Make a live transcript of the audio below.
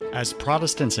As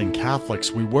Protestants and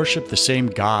Catholics, we worship the same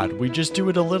God, we just do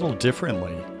it a little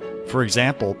differently. For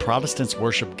example, Protestants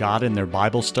worship God in their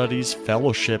Bible studies,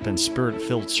 fellowship, and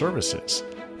spirit-filled services.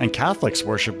 And Catholics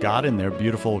worship God in their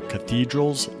beautiful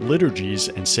cathedrals, liturgies,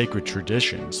 and sacred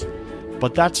traditions.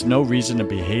 But that's no reason to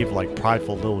behave like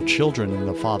prideful little children in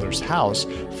the Father's house,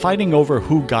 fighting over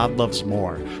who God loves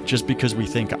more, just because we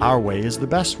think our way is the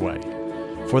best way.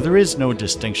 For there is no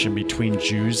distinction between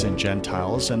Jews and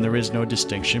Gentiles, and there is no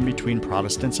distinction between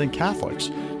Protestants and Catholics.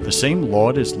 The same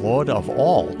Lord is Lord of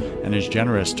all, and is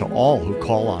generous to all who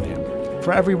call on him.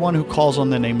 For everyone who calls on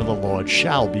the name of the Lord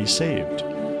shall be saved.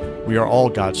 We are all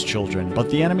God's children, but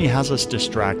the enemy has us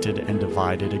distracted and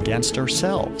divided against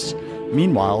ourselves.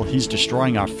 Meanwhile, he's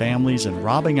destroying our families and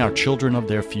robbing our children of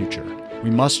their future. We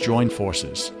must join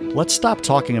forces. Let's stop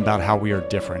talking about how we are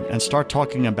different and start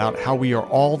talking about how we are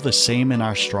all the same in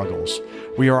our struggles.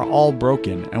 We are all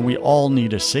broken, and we all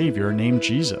need a Savior named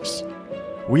Jesus.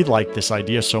 We like this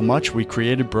idea so much, we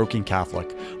created Broken Catholic,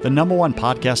 the #1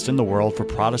 podcast in the world for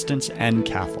Protestants and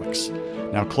Catholics.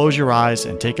 Now close your eyes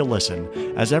and take a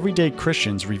listen as everyday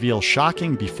Christians reveal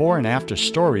shocking before and after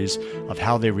stories of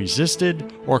how they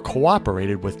resisted or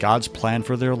cooperated with God's plan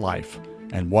for their life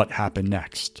and what happened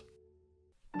next.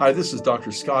 Hi, this is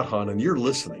Dr. Scott Hahn, and you're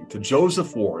listening to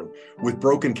Joseph Warren with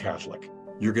Broken Catholic.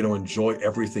 You're going to enjoy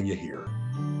everything you hear.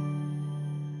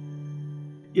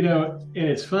 You know, and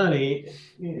it's funny,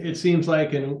 it seems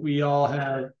like, and we all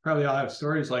probably all have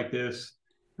stories like this.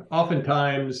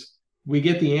 Oftentimes we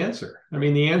get the answer. I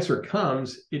mean, the answer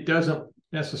comes, it doesn't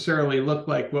necessarily look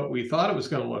like what we thought it was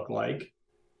going to look like.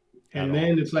 And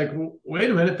then it's like, well, wait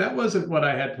a minute, that wasn't what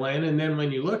I had planned. And then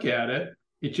when you look at it,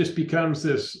 it just becomes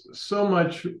this so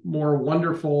much more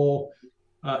wonderful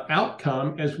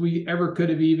outcome as we ever could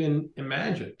have even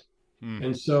imagined.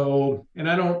 And so, and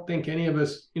I don't think any of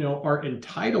us, are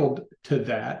entitled to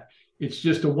that. It's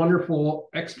just a wonderful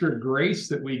extra grace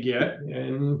that we get.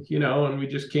 And, and we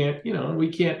just can't, we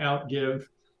can't outgive,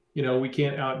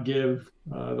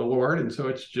 the Lord. And so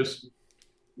it's just,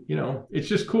 it's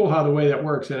just cool how the way that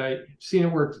works. And I've seen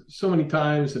it work so many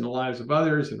times in the lives of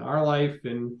others, in our life.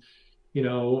 And,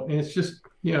 and it's just,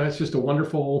 it's just a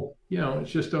wonderful,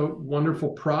 it's just a wonderful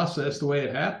process the way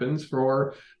it happens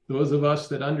for those of us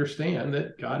that understand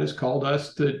that God has called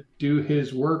us to do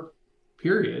his work,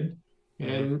 period.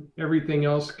 And everything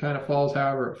else kind of falls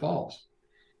however it falls.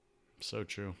 So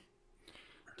true.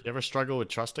 Do you ever struggle with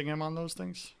trusting him on those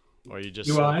things? Or are you just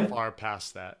far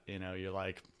past that? You're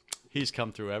like, he's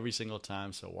come through every single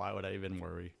time, so why would I even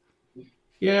worry?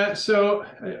 Yeah, so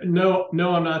no,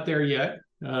 I'm not there yet.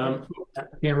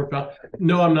 Camera fell.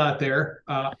 No, I'm not there.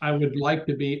 I would like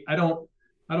to be. I don't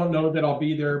know that I'll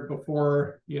be there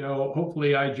before,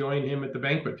 hopefully I join him at the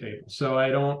banquet table. So I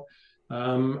don't,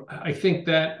 I think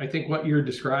what you're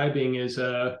describing is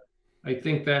I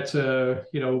think that's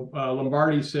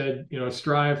Lombardi said,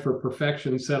 strive for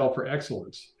perfection, settle for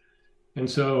excellence. And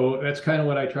so that's kind of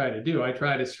what I try to do. I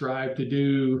try to strive to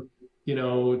do,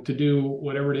 to do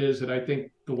whatever it is that I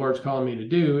think the Lord's calling me to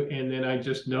do. And then I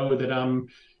just know that I'm,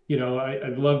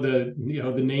 I love the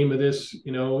name of this,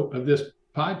 of this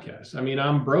podcast. I mean,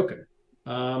 I'm broken.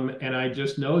 And I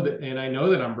just know that, and I know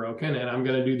that I'm broken, and I'm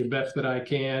going to do the best that I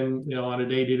can, on a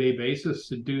day-to-day basis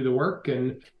to do the work.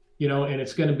 And, and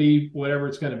it's going to be whatever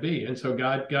it's going to be. And so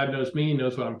God knows me,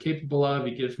 knows what I'm capable of.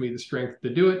 He gives me the strength to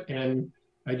do it. And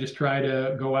I just try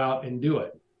to go out and do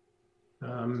it.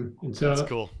 And so that's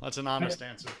cool. That's an honest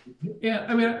answer. Yeah.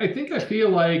 I mean, I feel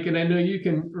like, and I know you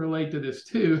can relate to this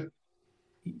too,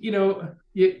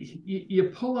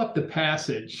 you pull up the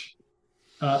passage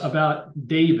about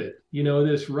David,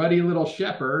 this ruddy little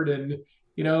shepherd, and,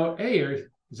 hey,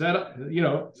 is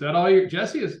that all your,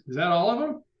 Jesse, is that all of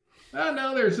them? Oh,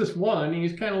 no, there's this one.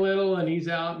 He's kind of little, and he's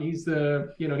out, and he's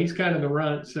he's kind of the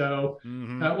runt. So,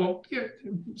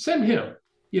 send him.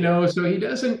 So he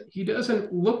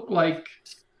doesn't look like,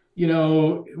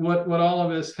 what all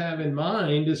of us have in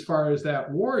mind as far as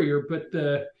that warrior. But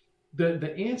the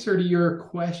answer to your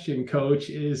question, Coach,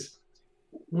 is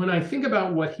when I think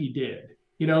about what he did,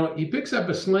 he picks up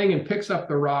a sling and picks up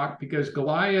the rock because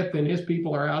Goliath and his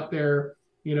people are out there,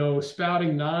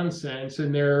 spouting nonsense,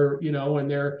 and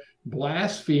they're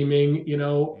blaspheming,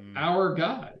 our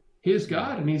God, his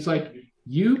God. And he's like,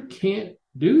 you can't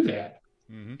do that.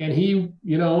 And he,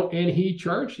 and he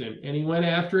charged him, and he went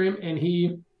after him, and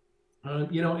he,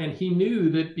 and he knew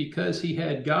that because he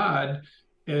had God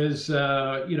as,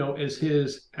 as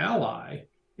his ally,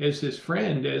 as his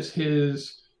friend, as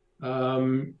his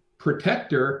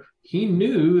protector, he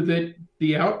knew that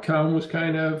the outcome was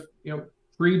kind of,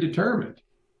 predetermined.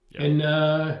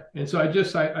 Yeah. And so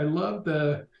I love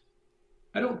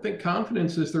I don't think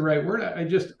confidence is the right word.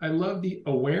 I love the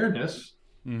awareness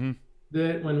Mm-hmm.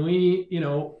 that when we,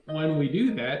 when we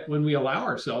do that, when we allow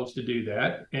ourselves to do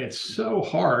that, and it's so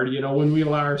hard, when we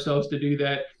allow ourselves to do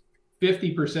that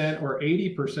 50% or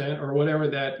 80% or whatever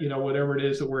that, whatever it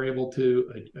is that we're able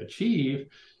to achieve,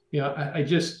 I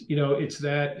just, it's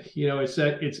that,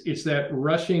 it's that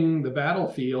rushing the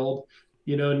battlefield,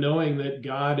 knowing that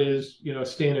God is,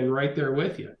 standing right there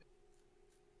with you.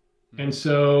 And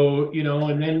so,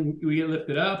 and then we get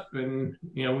lifted up and,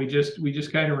 we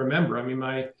just kind of remember. I mean,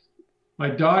 my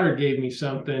daughter gave me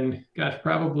something, gosh,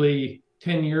 probably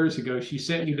 10 years ago. She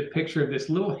sent me the picture of this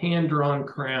little hand-drawn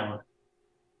crown.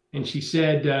 And she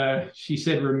said,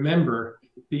 remember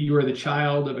that you are the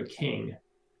child of a king.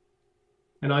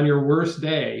 And on your worst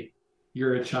day,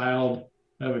 you're a child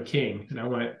of a king. And I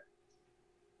went,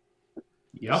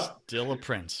 yep. Still a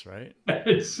prince, right?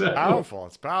 It's powerful.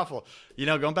 It's powerful.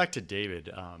 Going back to David,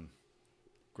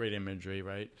 great imagery,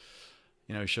 right?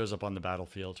 He shows up on the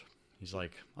battlefield. He's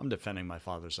like, I'm defending my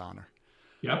father's honor.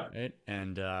 Yep. Right?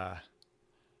 And,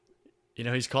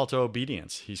 he's called to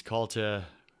obedience. He's called to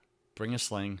bring a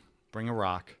sling, bring a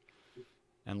rock,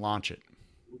 and launch it.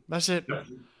 That's it. Yep.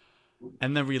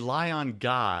 And then rely on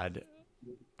God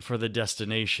for the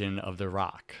destination of the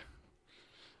rock.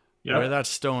 Yep. Where that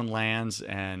stone lands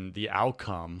and the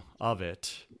outcome of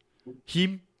it,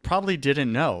 he probably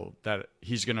didn't know that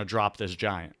he's going to drop this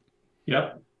giant.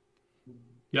 Yep.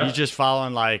 Yep. He's just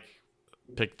following like,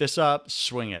 pick this up,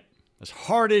 swing it as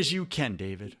hard as you can,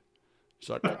 David. It's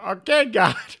like, okay,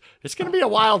 God, it's going to be a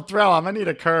wild throw. I'm going to need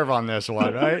a curve on this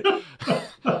one, right?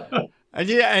 And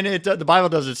the Bible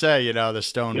doesn't say, the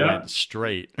stone went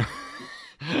straight.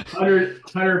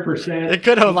 100%. It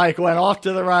could have went off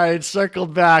to the right,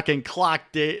 circled back, and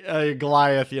clocked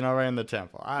Goliath, right in the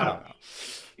temple. I don't know.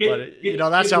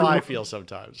 But that's how I feel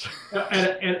sometimes.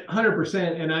 And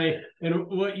 100%. And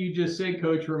what you just said,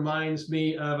 Coach, reminds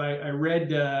me of I read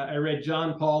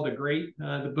John Paul the Great,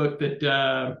 the book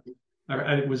that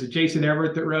was it Jason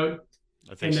Everett that wrote?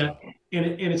 I think so. And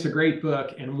it's a great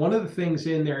book. And one of the things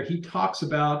in there, he talks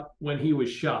about when he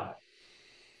was shot.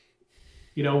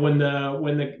 When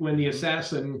the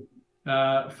assassin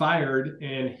fired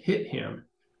and hit him,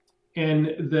 and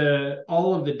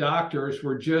all of the doctors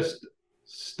were just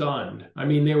stunned. I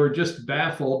mean, they were just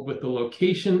baffled with the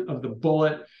location of the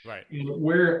bullet, right, and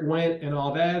where it went and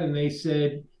all that. And they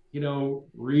said,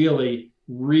 really,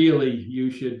 really,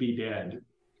 you should be dead.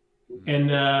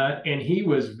 Mm-hmm. And he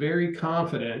was very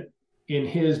confident in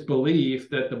his belief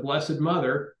that the Blessed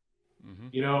Mother,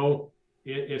 mm-hmm.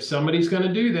 If somebody's going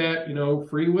to do that,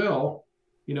 free will,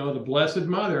 the Blessed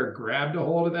Mother grabbed a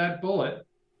hold of that bullet,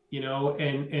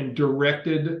 and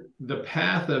directed the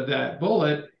path of that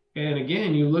bullet. And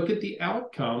again, you look at the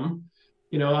outcome,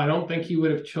 I don't think he would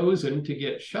have chosen to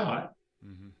get shot,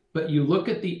 mm-hmm. but you look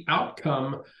at the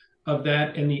outcome of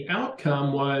that, and the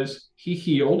outcome was he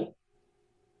healed,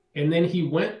 and then he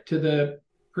went to the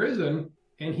prison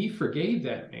and he forgave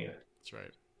that man. That's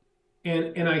right.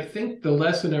 And I think the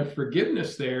lesson of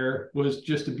forgiveness there was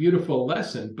just a beautiful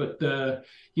lesson. But the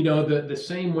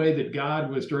same way that God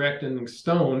was directing the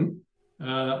stone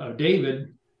of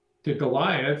David to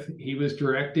Goliath, he was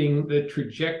directing the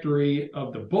trajectory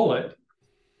of the bullet.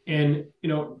 And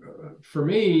for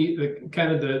me, the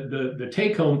kind of the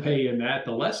take home pay in that,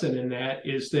 the lesson in that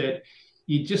is that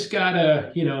you just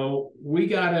gotta, we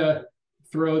gotta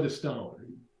throw the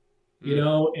stone,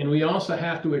 and we also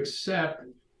have to accept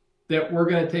that we're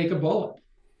going to take a bullet,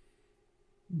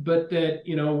 but that,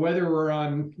 whether we're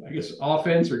on, I guess,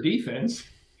 offense or defense,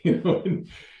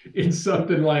 in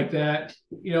something like that,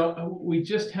 we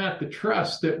just have to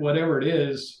trust that whatever it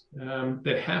is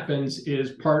that happens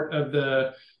is part of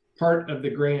the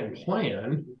grand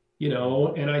plan,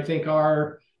 and I think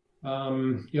our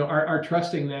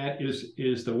trusting that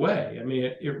is the way. I mean,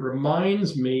 it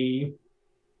reminds me,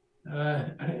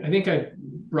 I think I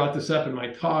brought this up in my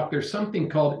talk. There's something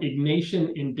called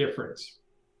Ignatian indifference.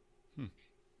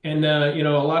 And,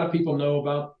 a lot of people know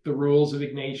about the rules of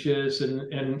Ignatius,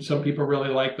 and some people really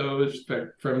like those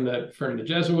from the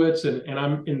Jesuits. And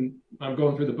I'm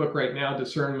going through the book right now,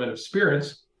 Discernment of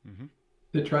Spirits, mm-hmm.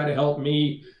 to try to help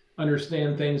me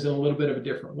understand things in a little bit of a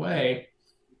different way.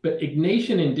 But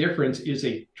Ignatian indifference is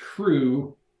a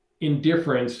true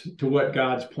indifference to what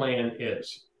God's plan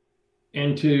is.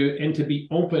 And to be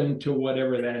open to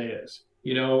whatever that is,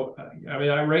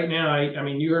 right now,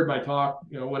 you heard my talk,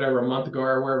 whatever, a month ago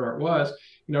or wherever it was,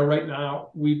 right now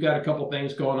we've got a couple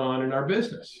things going on in our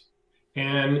business,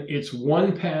 and it's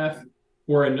one path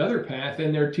or another path,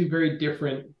 and they're two very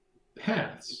different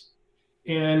paths.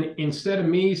 And instead of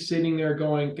me sitting there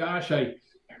going, gosh, I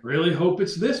really hope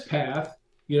it's this path,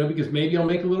 because maybe I'll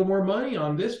make a little more money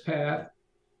on this path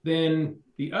than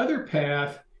the other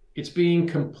path. It's being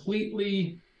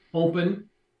completely open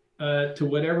to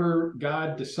whatever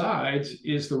God decides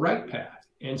is the right path.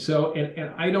 And so, and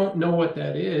I don't know what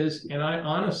that is. And I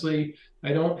honestly,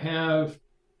 I don't have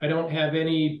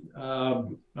any,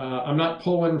 I'm not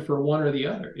pulling for one or the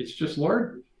other. It's just,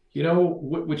 Lord,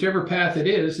 whichever path it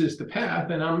is the path,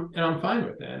 and I'm fine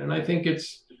with that. And I think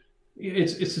it's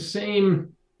the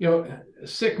same,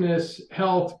 sickness,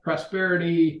 health,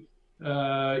 prosperity,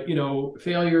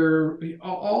 failure,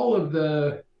 all of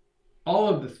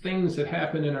the things that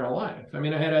happen in our life. I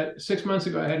mean, 6 months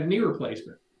ago, I had a knee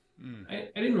replacement. I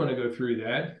didn't want to go through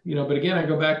that, but again, I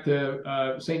go back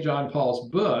to St. John Paul's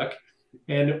book,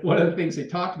 and one of the things they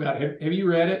talked about, have you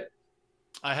read it?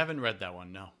 I haven't read that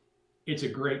one, no. It's a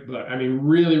great book. I mean,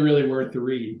 really, really worth the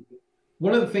read.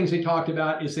 One of the things they talked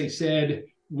about is they said,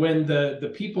 when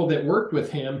the people that worked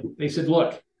with him, they said,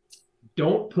 look,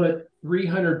 don't put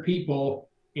 300 people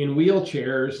in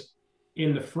wheelchairs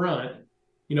in the front,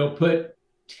 put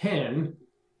 10,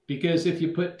 because if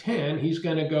you put 10, he's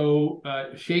going to go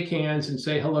shake hands and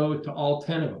say hello to all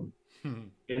 10 of them.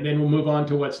 And then we'll move on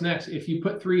to what's next. If you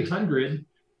put 300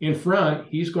 in front,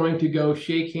 he's going to go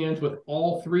shake hands with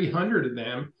all 300 of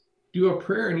them, do a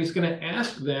prayer, and he's going to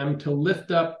ask them to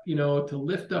lift up,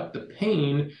 the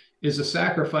pain as a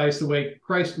sacrifice, the way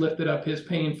Christ lifted up his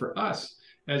pain for us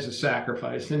as a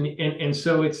sacrifice. And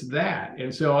so it's that.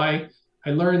 And so I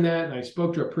learned that, and I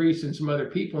spoke to a priest and some other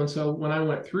people. And so when I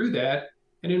went through that,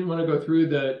 I didn't want to go through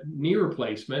the knee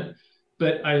replacement,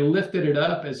 but I lifted it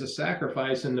up as a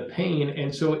sacrifice and the pain.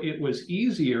 And so it was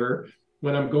easier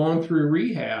when I'm going through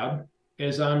rehab,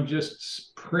 as I'm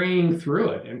just praying through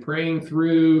it and praying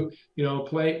through,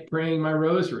 praying my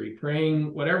rosary,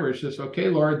 praying whatever. It's just, okay,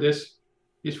 Lord, this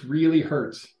really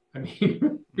hurts. I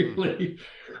mean, really,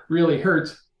 really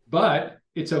hurts, but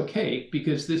it's okay,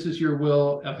 because this is your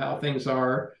will of how things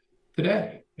are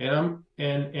today. And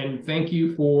thank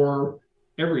you for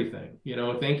everything.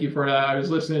 Thank you for, I was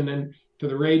listening to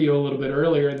the radio a little bit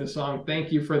earlier, and the song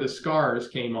 "Thank You for the Scars"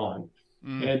 came on.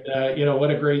 And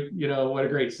what a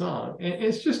great song. And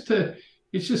it's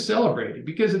just celebrated,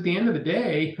 because at the end of the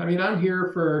day, I mean, I'm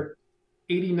here for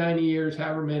 80, 90 years,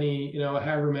 however many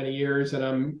years, and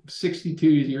I'm 62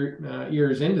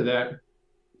 years into that.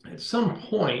 At some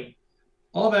point,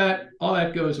 all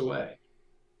that goes away.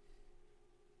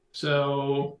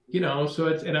 So,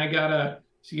 and I gotta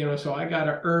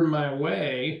earn my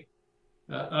way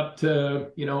up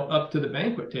to the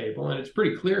banquet table. And it's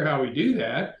pretty clear how we do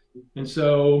that. And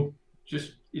so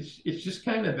it's just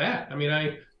kind of that. I mean,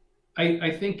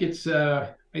 I think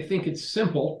it's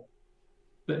simple,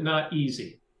 but not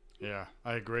easy. Yeah,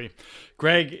 I agree.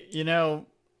 Greg,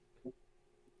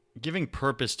 giving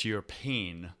purpose to your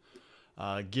pain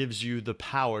gives you the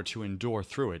power to endure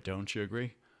through it. Don't you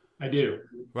agree? I do.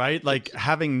 Right? Like,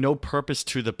 having no purpose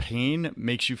to the pain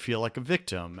makes you feel like a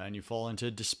victim, and you fall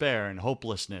into despair and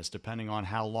hopelessness depending on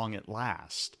how long it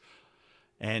lasts.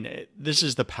 And this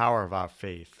is the power of our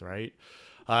faith, right?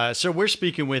 So we're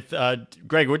speaking with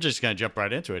Greg. We're just going to jump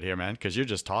right into it here, man, because you're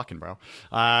just talking, bro.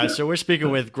 So we're speaking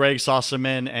with Greg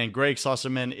Saucerman, and Greg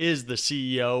Saucerman is the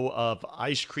CEO of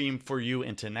Ice Cream for You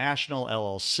International,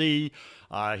 LLC.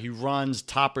 He runs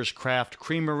Topper's Craft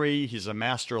Creamery. He's a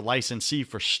master licensee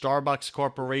for Starbucks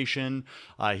Corporation.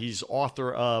 He's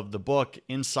author of the book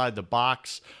Inside the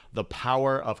Box, The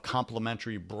Power of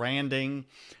Complementary Branding.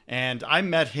 And I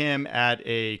met him at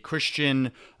a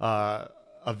Christian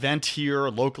event here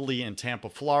locally in Tampa,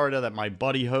 Florida, that my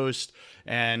buddy hosts.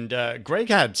 And Greg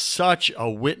had such a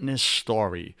witness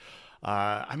story.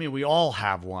 I mean, we all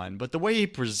have one, but the way he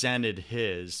presented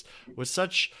his was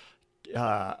such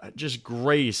just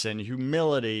grace and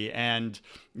humility and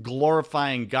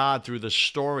glorifying God through the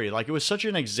story. Like, it was such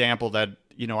an example that,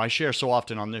 I share so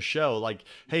often on this show. Like,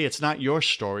 hey, it's not your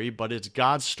story, but it's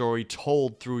God's story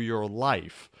told through your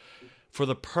life for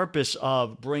the purpose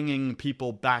of bringing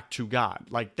people back to God.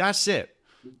 Like, that's it.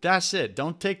 That's it.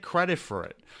 Don't take credit for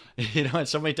it. And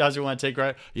somebody doesn't want to take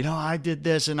credit. I did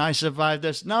this and I survived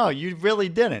this. No, you really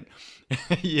didn't.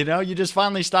 You just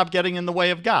finally stopped getting in the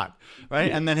way of God,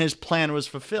 right? And then his plan was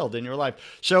fulfilled in your life.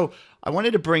 So I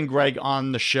wanted to bring Greg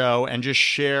on the show and just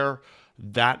share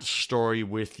that story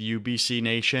with you, BC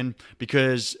Nation,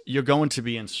 because you're going to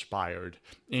be inspired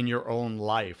in your own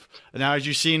life. Now, as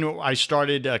you've seen, I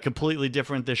started completely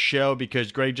different this show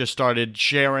because Greg just started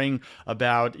sharing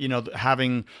about,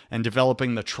 having and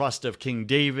developing the trust of King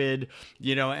David,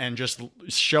 and just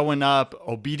showing up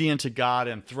obedient to God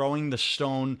and throwing the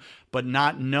stone, but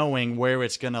not knowing where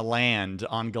it's going to land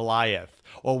on Goliath.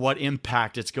 or what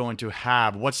impact it's going to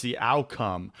have. What's the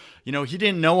outcome? You know, he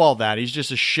didn't know all that. He's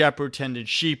just a shepherd tended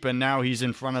sheep, and now he's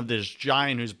in front of this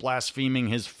giant who's blaspheming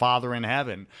his Father in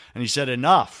heaven. And he said,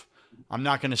 enough. I'm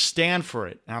not going to stand for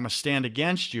it. And I'm going to stand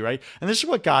against you, right? And this is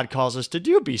what God calls us to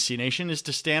do, BC Nation, is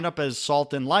to stand up as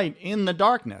salt and light in the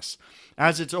darkness.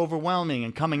 As it's overwhelming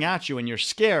and coming at you and you're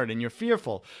scared and you're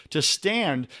fearful, to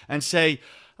stand and say,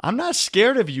 I'm not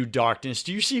scared of you, darkness.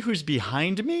 Do you see who's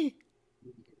behind me?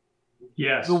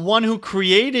 Yes. The one who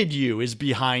created you is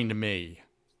behind me.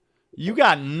 You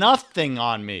got nothing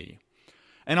on me.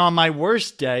 And on my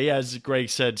worst day, as Greg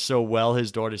said so well,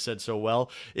 his daughter said so well,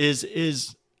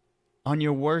 is on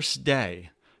your worst day,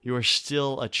 you are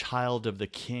still a child of the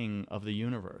King of the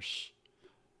universe.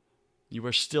 You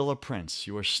are still a prince.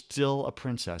 You are still a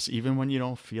princess, even when you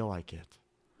don't feel like it.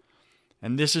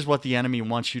 And this is what the enemy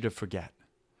wants you to forget,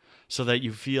 so that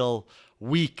you feel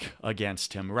weak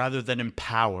against him rather than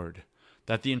empowered,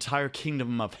 that the entire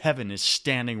kingdom of heaven is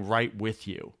standing right with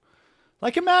you.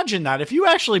 Like, imagine that. If you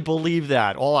actually believe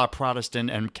that, all our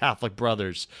Protestant and Catholic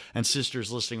brothers and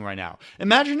sisters listening right now,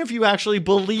 imagine if you actually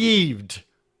believed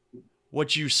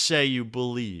what you say you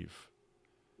believe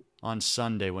on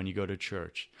Sunday when you go to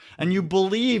church. And you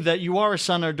believe that you are a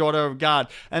son or daughter of God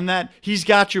and that he's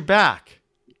got your back.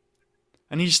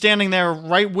 And he's standing there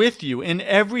right with you in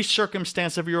every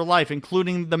circumstance of your life,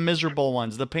 including the miserable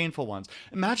ones, the painful ones.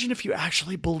 Imagine if you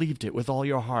actually believed it with all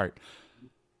your heart.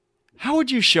 How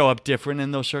would you show up different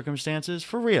in those circumstances?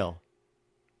 For real.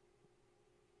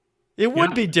 It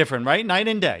would be different, right? Night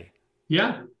and day.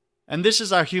 Yeah. And this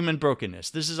is our human brokenness.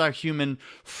 This is our human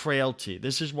frailty.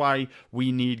 This is why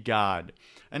we need God.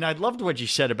 And I loved what you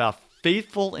said about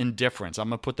faithful indifference. I'm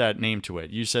going to put that name to it.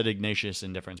 You said Ignatius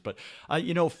indifference. But,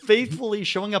 faithfully,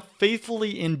 showing up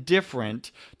faithfully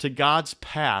indifferent to God's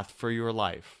path for your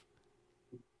life.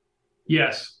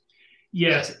 Yes.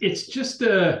 Yes. It's just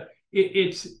do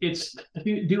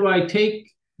I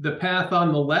take the path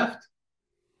on the left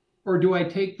or do I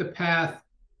take the path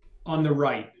on the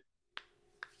right?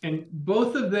 And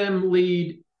both of them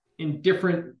lead in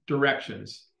different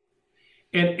directions.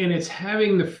 And it's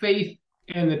having the faith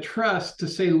and the trust to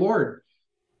say, Lord,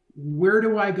 where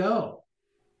do I go?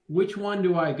 Which one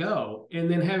do I go? And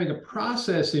then having a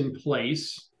process in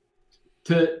place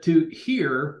to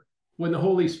hear when the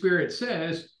Holy Spirit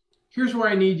says, here's where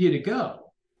I need you to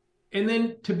go. And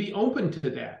then to be open to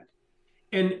that.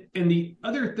 And the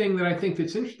other thing that I think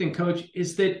that's interesting, Coach,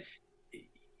 is that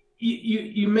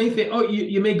you may think,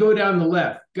 you may go down the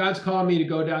left. God's calling me to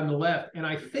go down the left. And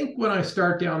I think when I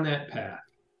start down that path,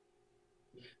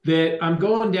 that I'm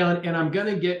going down and I'm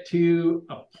going to get to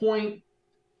a point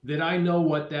that I know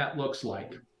what that looks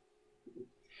like.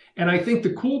 And I think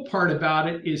the cool part about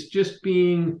it is just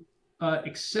being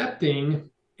accepting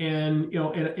and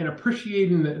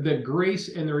appreciating the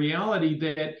grace and the reality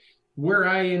that where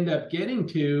I end up getting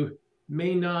to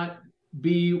may not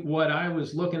be what I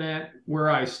was looking at where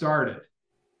I started.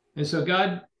 And so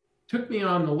God took me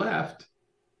on the left,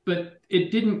 but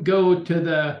it didn't go to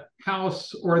the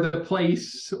house or the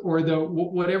place or the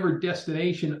whatever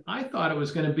destination I thought it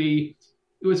was going to be.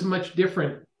 It was a much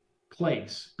different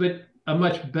place, but a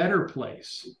much better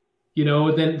place,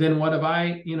 than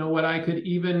what I could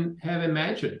even have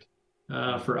imagined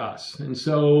for us.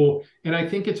 And I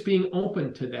think it's being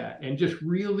open to that and just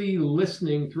really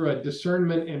listening through a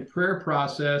discernment and prayer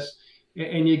process.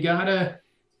 And you gotta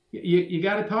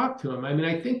talk to him. I mean,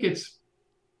 I think it's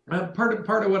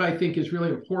part of what I think is really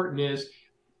important is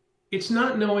it's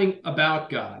not knowing about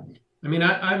God. I mean,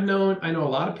 I know a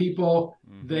lot of people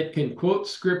that can quote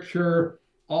scripture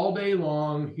all day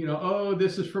long,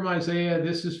 this is from Isaiah,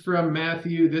 this is from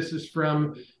Matthew, this is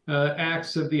from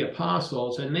Acts of the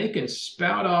Apostles, and they can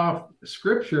spout off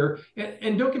scripture.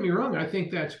 And don't get me wrong, I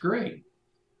think that's great.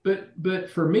 But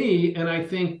for me, and I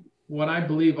think what I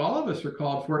believe all of us are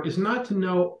called for, is not to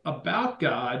know about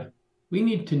God. We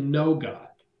need to know God.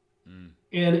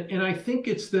 And I think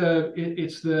it's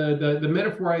the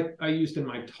metaphor I used in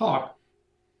my talk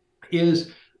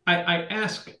is I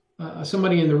ask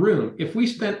somebody in the room, if we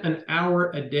spent an hour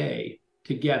a day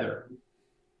together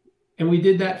and we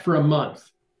did that for a month,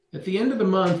 at the end of the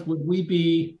month, would we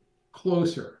be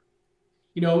closer?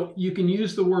 You can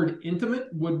use the word intimate.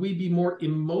 Would we be more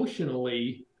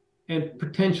emotionally and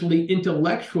potentially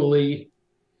intellectually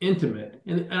intimate?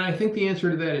 And I think the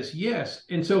answer to that is yes.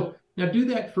 And so now do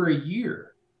that for a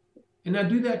year, and now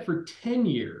do that for 10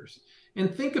 years.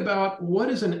 And think about, what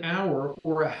is an hour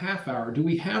or a half hour? Do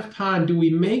we have time? Do we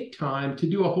make time to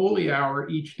do a holy hour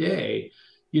each day,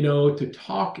 to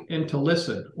talk and to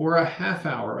listen, or a half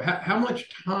hour? How much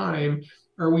time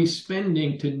are we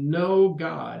spending to know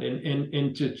God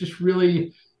and to just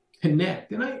really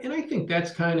connect? And I think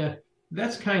that's kind of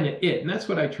it. And that's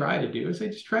what I try to do, is I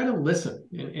just try to listen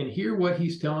and hear what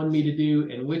he's telling me to do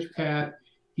and which path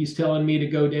he's telling me to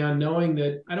go down, knowing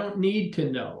that I don't need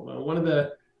to know. One of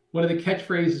the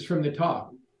catchphrases from the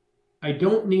talk, I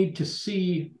don't need to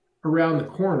see around the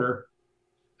corner.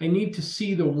 I need to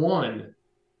see the one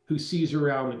who sees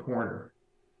around the corner.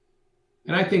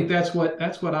 And I think that's what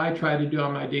I try to do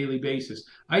on my daily basis.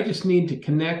 I just need to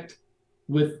connect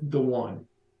with the one.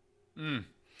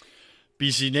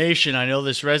 BC Nation, I know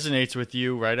this resonates with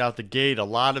you right out the gate. A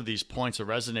lot of these points are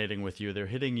resonating with you. They're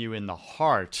hitting you in the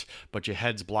heart, but your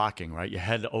head's blocking, right? Your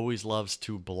head always loves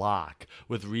to block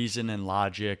with reason and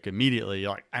logic immediately. You're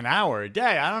like, an hour a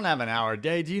day? I don't have an hour a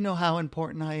day. Do you know how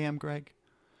important I am, Greg?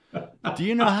 Do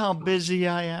you know how busy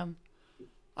I am?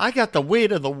 I got the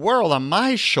weight of the world on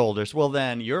my shoulders. Well,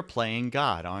 then you're playing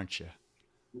God, aren't you?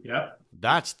 Yep.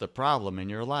 That's the problem in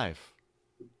your life,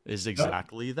 is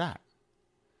exactly that.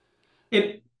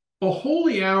 A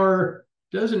holy hour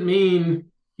doesn't mean,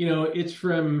 it's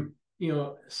from,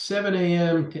 7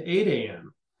 a.m. to 8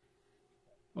 a.m.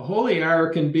 A holy hour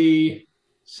can be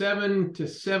 7 to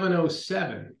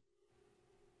 7:07.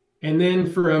 And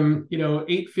then from,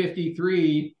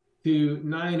 8:53 to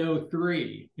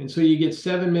 9:03. And so you get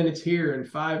 7 minutes here and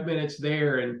 5 minutes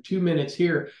there and 2 minutes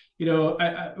here.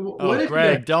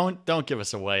 Greg, don't give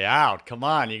us a way out. Come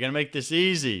on, you're going to make this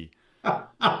easy.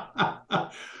 I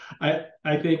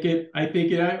think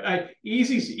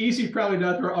easy probably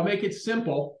not. I'll make it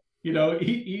simple.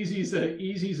 Easy's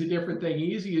a different thing.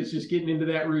 Easy is just getting into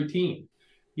that routine.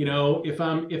 If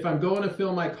I'm going to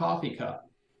fill my coffee cup,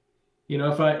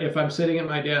 if I'm sitting at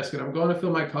my desk and I'm going to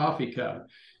fill my coffee cup,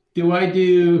 do I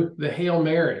do the Hail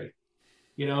Mary?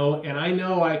 And I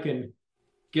know I can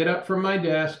get up from my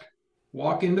desk,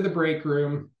 walk into the break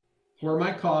room, pour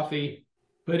my coffee,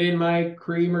 put in my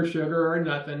cream or sugar or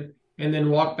nothing, and then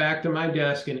walk back to my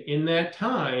desk. And in that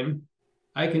time,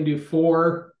 I can do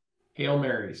 4 Hail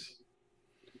Marys.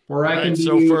 Or I can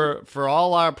do... So for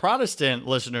all our Protestant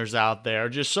listeners out there,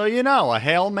 just so you know, a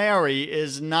Hail Mary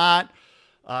is not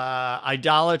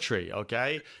idolatry,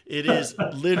 okay? It is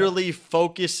literally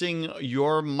focusing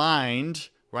your mind,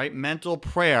 right? Mental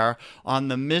prayer on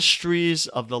the mysteries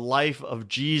of the life of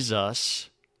Jesus.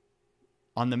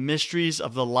 On the mysteries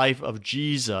of the life of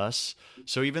Jesus.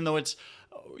 So even though it's,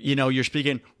 you're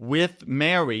speaking with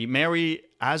Mary, Mary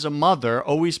as a mother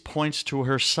always points to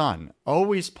her son,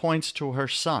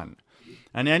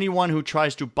 And anyone who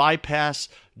tries to bypass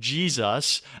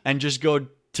Jesus and just go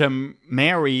to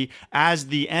Mary as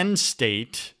the end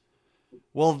state,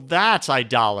 well, that's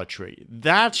idolatry.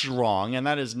 That's wrong, and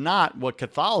that is not what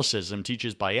Catholicism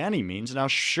teaches by any means. Now,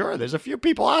 sure, there's a few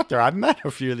people out there, I've met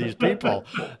a few of these people,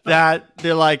 that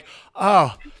they're like,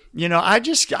 oh, I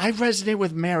resonate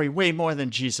with Mary way more than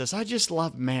Jesus. I just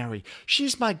love Mary.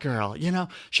 She's my girl,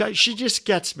 she just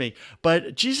gets me.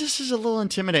 But Jesus is a little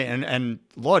intimidating, and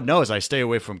Lord knows I stay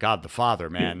away from God the Father,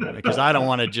 man, because I don't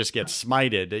want to just get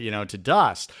smited, to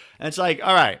dust. And it's like,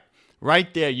 all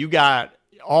right there, you got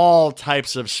all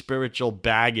types of spiritual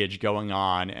baggage going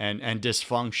on and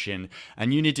dysfunction,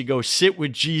 and you need to go sit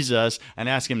with Jesus and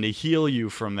ask him to heal you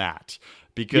from that,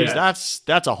 because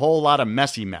that's a whole lot of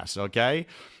messy mess, okay?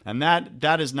 And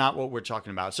that is not what we're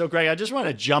talking about. So, Greg, I just want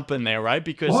to jump in there, right?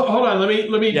 Because hold on,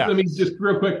 let me just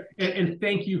real quick, and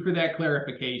thank you for that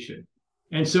clarification.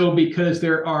 And so, because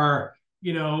there are,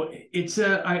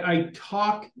 I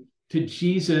talk to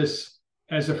Jesus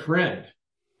as a friend,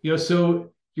 so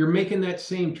you're making that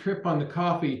same trip on the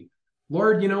coffee.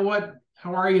 Lord, you know what?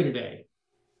 How are you today?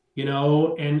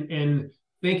 And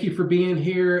thank you for being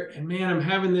here. And man, I'm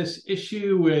having this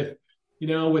issue with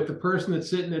the person that's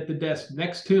sitting at the desk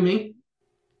next to me,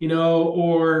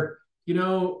 or,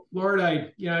 Lord,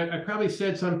 I probably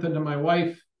said something to my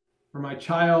wife or my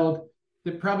child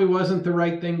that probably wasn't the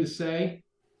right thing to say.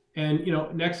 And,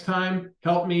 next time,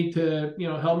 help me to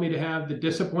have the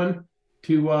discipline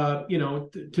to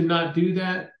not do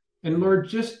that. And Lord,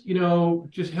 just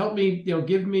help me,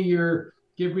 give me your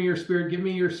spirit, give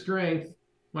me your strength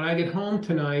when I get home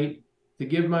tonight, to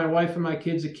give my wife and my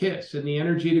kids a kiss, and the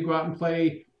energy to go out and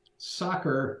play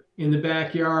soccer in the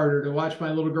backyard, or to watch my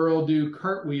little girl do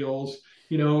cartwheels,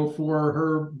 for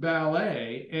her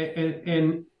ballet.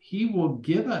 And he will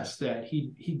give us that.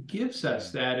 He gives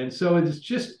us that. And so it's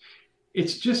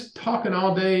just talking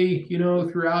all day,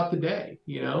 throughout the day.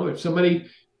 If somebody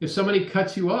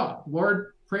cuts you off,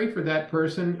 Lord, pray for that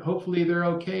person. Hopefully they're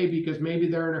okay, because maybe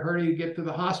they're in a hurry to get to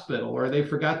the hospital, or they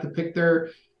forgot to pick their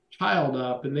child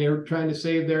up, and they were trying to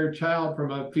save their child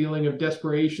from a feeling of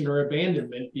desperation or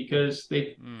abandonment because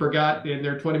they forgot and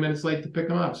they're 20 minutes late to pick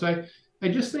them up. So I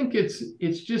just think it's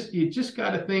just, you just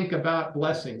got to think about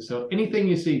blessings. So anything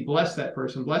you see, bless that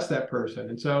person, bless that person.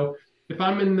 And so if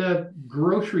I'm in the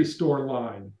grocery store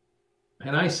line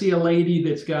and I see a lady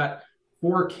that's got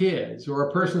 4 kids, or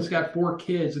a person that's got 4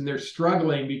 kids and they're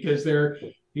struggling because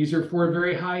these are 4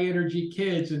 very high energy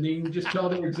kids, and you can just tell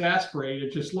they're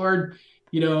exasperated. Just, Lord,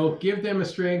 give them a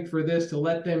strength for this, to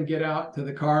let them get out to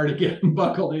the car, to get them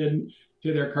buckled in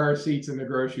to their car seats and the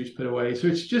groceries put away. So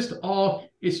it's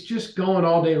just going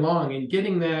all day long and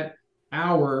getting that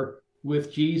hour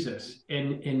with Jesus.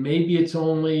 And maybe it's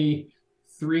only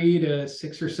 3 to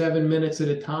 6 or 7 minutes at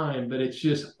a time, but it's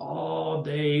just all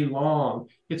day long.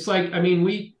 It's like,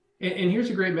 and here's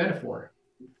a great metaphor.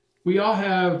 We all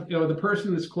have, the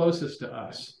person that's closest to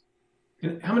us.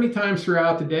 And how many times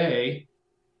throughout the day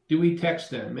do we text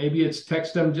them? Maybe it's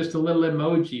text them just a little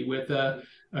emoji with a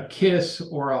kiss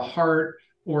or a heart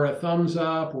or a thumbs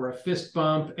up or a fist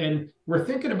bump. And we're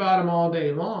thinking about them all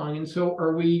day long. And so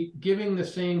are we giving the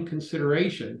same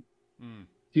consideration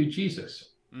to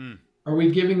Jesus? Are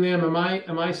we giving them,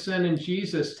 am I sending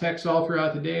Jesus texts all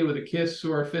throughout the day with a kiss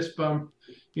or a fist bump,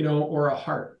 or a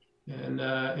heart,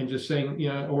 and just saying,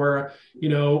 or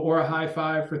a high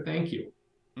five for thank you?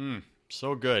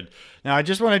 So good. Now, I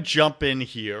just want to jump in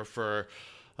here for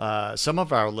some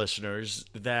of our listeners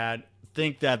that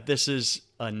think that this is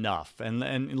enough. And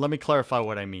let me clarify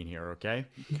what I mean here, okay?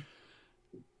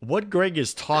 What Greg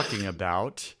is talking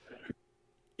about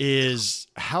is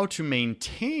how to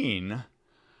maintain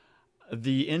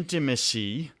the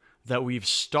intimacy that we've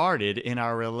started in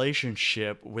our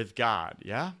relationship with God,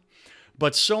 yeah?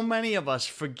 But so many of us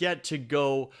forget to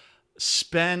go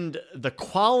spend the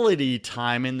quality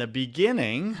time in the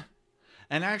beginning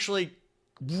and actually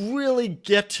really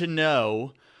get to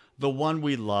know the one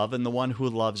we love and the one who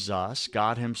loves us,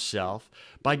 God himself,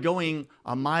 by going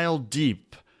a mile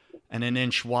deep and an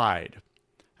inch wide.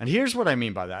 And here's what I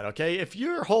mean by that, okay? If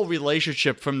your whole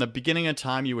relationship from the beginning of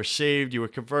time, you were saved, you were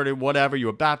converted, whatever, you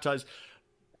were baptized,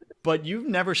 but you've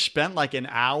never spent like an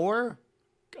hour,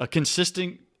 a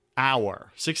consistent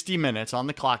hour, 60 minutes on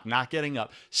the clock, not getting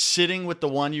up, sitting with the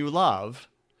one you love,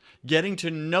 getting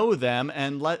to know them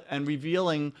and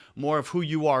revealing more of who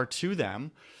you are to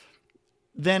them,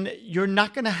 then you're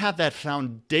not going to have that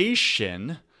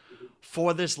foundation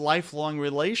for this lifelong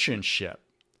relationship.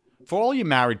 For all you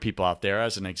married people out there,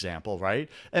 as an example, right?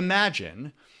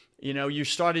 Imagine, you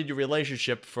started your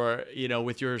relationship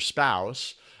with your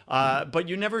spouse, but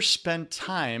you never spent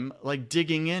time like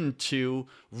digging into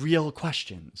real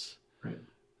questions, right?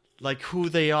 Like who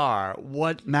they are,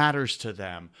 what matters to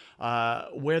them,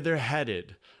 where they're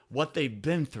headed, what they've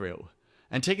been through,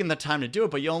 and taking the time to do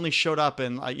it. But you only showed up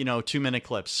in 2-minute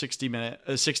clips,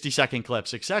 60-second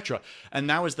clips, etc. And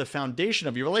that was the foundation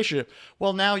of your relationship.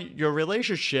 Well, now your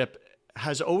relationship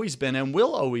has always been and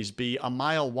will always be a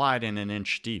mile wide and an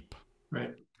inch deep.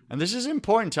 Right. And this is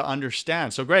important to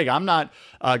understand. So, Greg, I'm not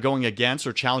going against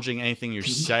or challenging anything you're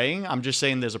saying. I'm just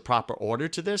saying there's a proper order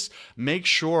to this. Make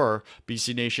sure,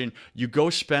 BC Nation, you go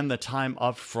spend the time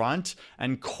up front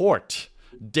and court,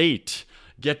 date,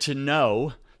 get to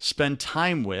know, spend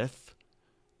time with,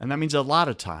 and that means a lot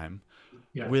of time,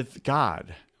 with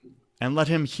God. And let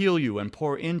him heal you and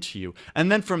pour into you.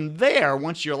 And then from there,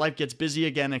 once your life gets busy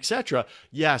again, etc.,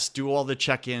 yes, do all the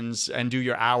check-ins and do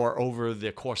your hour over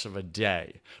the course of a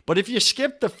day. But if you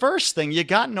skip the first thing, you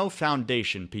got no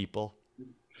foundation, people.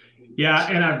 Yeah,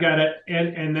 and I've got it,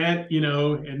 and that,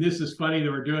 and this is funny that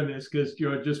we're doing this because,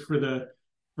 just for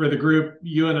the group,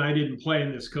 you and I didn't play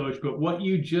in this, Coach, but what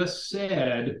you just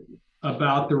said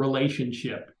about the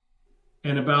relationship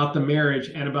and about the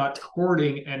marriage and about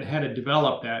courting and how to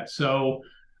develop that. So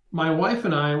my wife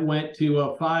and I went to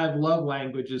a 5 love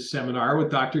languages seminar with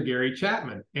Dr. Gary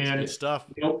Chapman. And good stuff.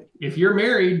 If you're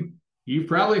married, you've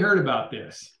probably heard about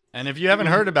this. And if you haven't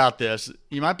heard about this,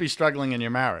 you might be struggling in your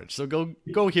marriage. So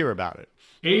go hear about it.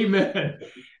 Amen.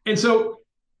 And so,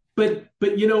 but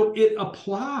it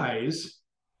applies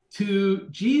to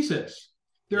Jesus.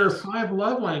 There are 5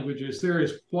 love languages. There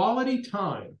is quality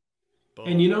time.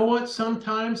 And you know what?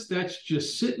 Sometimes that's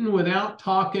just sitting without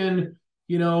talking,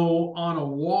 on a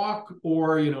walk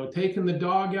or, taking the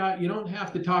dog out. You don't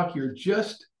have to talk. You're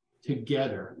just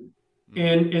together.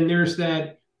 And there's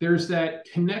that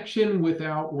connection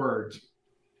without words.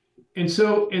 And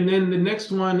then the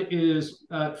next one is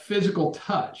physical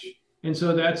touch. And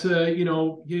so that's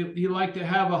you like to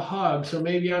have a hug. So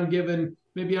maybe I'm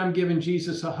giving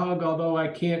Jesus a hug, although I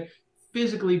can't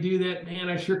physically do that. Man,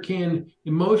 I sure can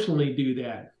emotionally do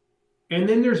that. And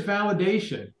then there's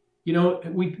validation.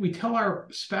 we tell our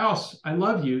spouse, I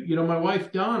love you. My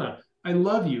wife, Donna, I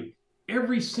love you.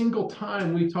 Every single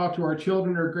time we talk to our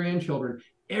children or grandchildren,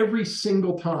 every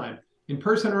single time, in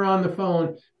person or on the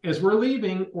phone, as we're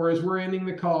leaving or as we're ending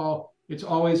the call, it's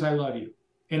always, I love you.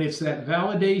 And it's that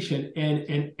validation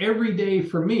and every day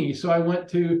for me. So I went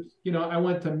to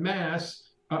mass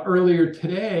earlier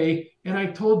today, and I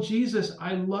told Jesus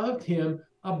I loved him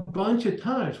a bunch of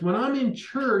times. When I'm in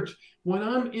church, when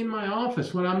I'm in my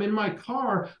office, when I'm in my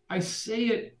car, I say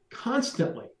it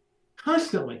constantly.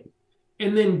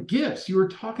 And then gifts. You were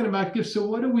talking about gifts. So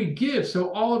what do we give?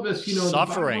 So all of us,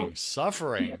 suffering.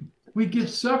 We give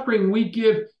suffering. We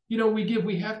give.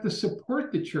 We have to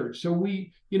support the church. So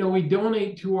we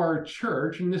donate to our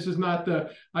church, and this is not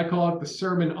I call it the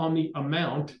sermon on the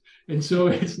amount. And so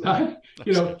it's not,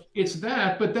 it's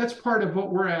that, but that's part of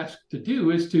what we're asked to do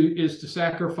is to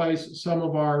sacrifice some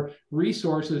of our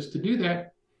resources to do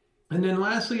that. And then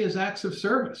lastly is acts of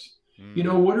service.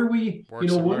 What are we,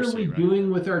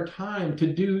 doing with our time to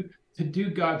do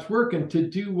God's work and to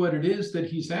do what it is that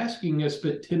he's asking us?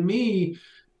 But to me,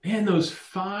 man, those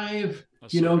five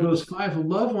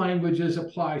love languages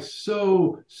apply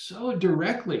so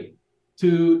directly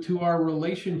to our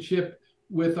relationship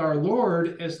with our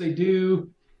Lord as they do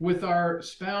with our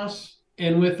spouse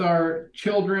and with our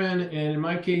children, and in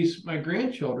my case, my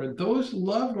grandchildren. Those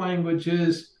love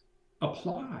languages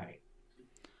apply.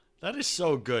 That is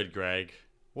so good, Greg.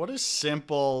 What a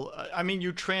simple,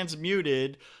 you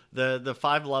transmuted the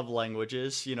five love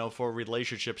languages, for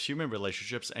relationships, human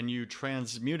relationships, and you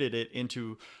transmuted it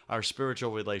into our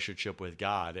spiritual relationship with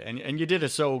God. And you did it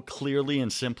so clearly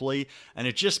and simply, and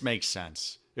it just makes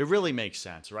sense. It really makes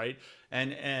sense, right?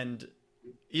 And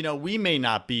we may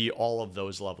not be all of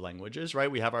those love languages, right?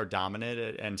 We have our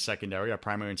dominant and secondary, our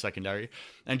primary and secondary.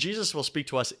 And Jesus will speak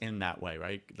to us in that way,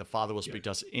 right? The Father will speak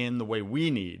to us in the way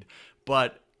we need.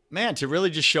 But man, to really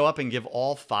just show up and give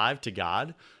all five to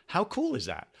God, how cool is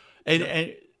that?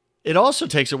 And it also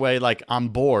takes away, I'm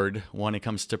bored when it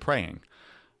comes to praying.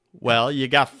 Well, you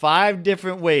got 5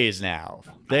 different ways now.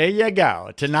 There you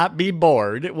go. To not be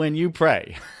bored when you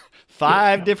pray.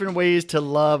 5 different ways to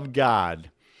love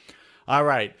God. All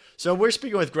right. So we're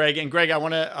speaking with Greg. And Greg, I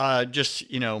want to just,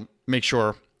 make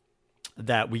sure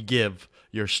that we give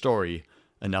your story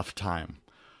enough time.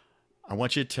 I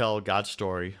want you to tell God's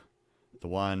story, the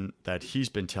one that he's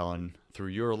been telling through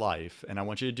your life. And I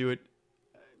want you to do it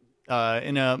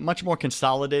in a much more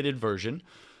consolidated version.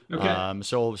 Okay.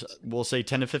 So we'll say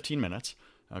 10 to 15 minutes.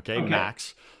 Okay.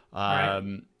 Max.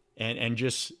 Right. And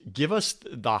just give us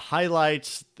the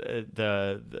highlights,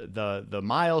 the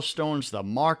milestones, the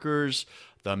markers,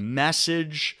 the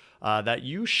message that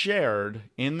you shared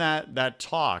in that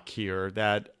talk here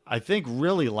that I think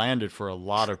really landed for a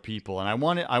lot of people. And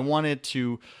I wanted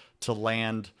to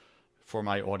land for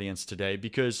my audience today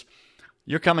because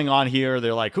you're coming on here.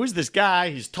 They're like, who's this guy?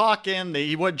 He's talking.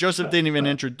 Joseph didn't even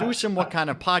introduce him. What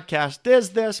kind of podcast is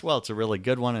this? Well, it's a really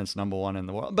good one. And it's number 1 in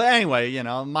the world. But anyway,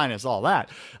 minus all that,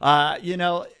 I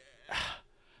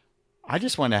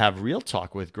just want to have real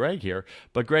talk with Greg here.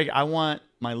 But Greg, I want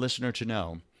my listener to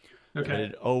know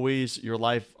that your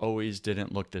life always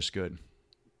didn't look this good.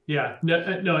 Yeah,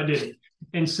 no, it didn't.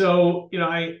 And so,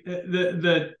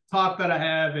 the talk that I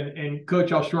have, and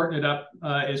Coach, I'll shorten it up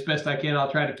as best I can.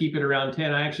 I'll try to keep it around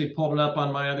 10. I actually pulled it up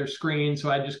on my other screen,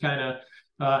 so I just kind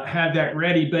of had that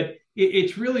ready. But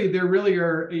it's really, there really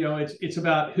are, it's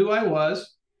about who I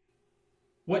was,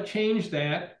 what changed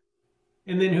that,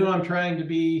 and then who I'm trying to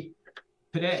be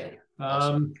today.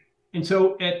 Awesome. And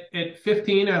so at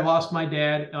 15, I lost my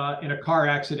dad in a car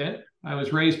accident. I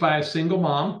was raised by a single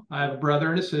mom. I have a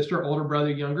brother and a sister, older brother,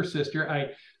 younger sister.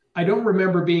 I don't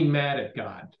remember being mad at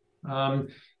God.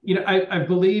 I've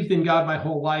believed in God my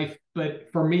whole life,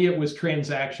 but for me, it was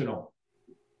transactional.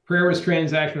 Prayer was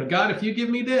transactional. God, if you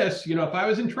give me this, if I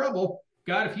was in trouble,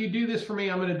 God, if you do this for me,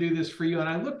 I'm going to do this for you. And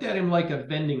I looked at him like a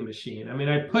vending machine.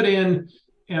 I put in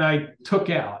and I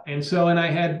took out. And I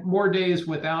had more days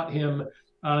without him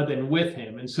than with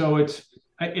him. And so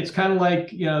it's kind of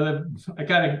like, I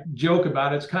kind of joke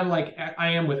about it. It's kind of like I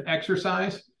am with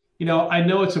exercise. I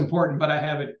know it's important, but I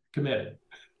haven't committed.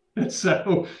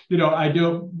 So, I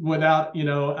do it without,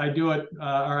 I do it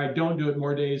or I don't do it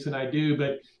more days than I do.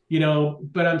 But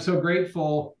I'm so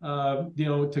grateful,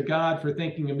 to God for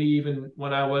thinking of me even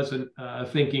when I wasn't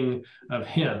thinking of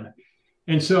him.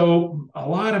 And so a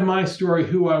lot of my story,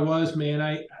 who I was,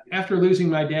 man, after losing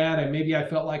my dad, I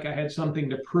felt like I had something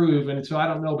to prove. And so I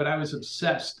don't know, but I was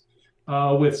obsessed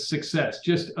with success,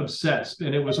 just obsessed.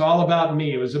 And it was all about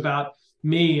me. It was about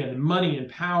me and money and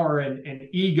power and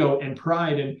ego and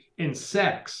pride and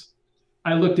sex.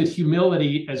 I looked at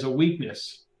humility as a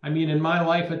weakness. I mean, in my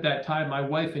life at that time, my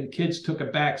wife and kids took a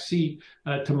back seat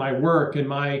to my work and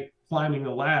my climbing the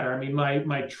ladder. I mean,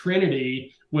 my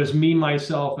Trinity was me,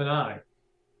 myself, and I.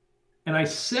 And I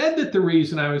said that the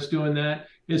reason I was doing that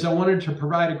is I wanted to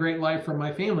provide a great life for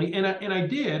my family. And I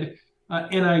did,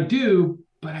 and I do,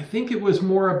 but I think it was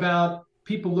more about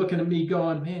people looking at me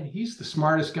going, man, he's the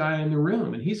smartest guy in the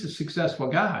room and he's a successful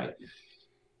guy.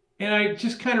 And I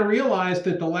just kind of realized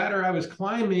that the ladder I was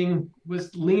climbing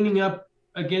was leaning up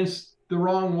against the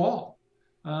wrong wall.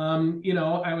 I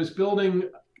was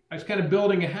kind of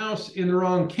building a house in the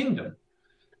wrong kingdom.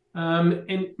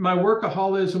 And my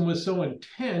workaholism was so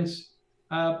intense.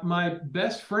 My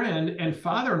best friend and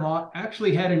father-in-law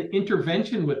actually had an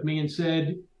intervention with me and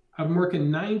said, I'm working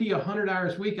 90, 100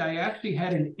 hours a week. I actually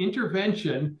had an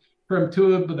intervention from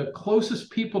two of the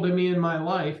closest people to me in my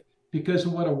life because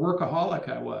of what a workaholic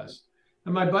I was.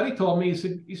 And my buddy told me,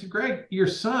 he said, Greg, your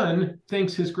son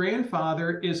thinks his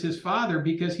grandfather is his father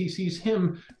because he sees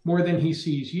him more than he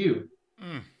sees you.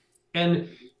 Mm. And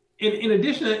in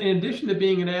addition to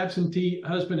being an absentee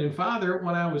husband and father,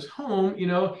 when I was home,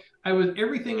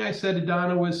 everything I said to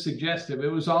Donna was suggestive.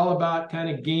 It was all about kind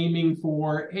of gaming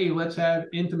for, hey, let's have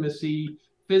intimacy,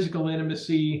 physical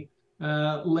intimacy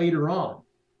later on.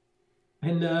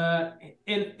 And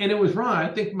it was wrong. I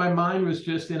think my mind was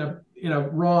just in a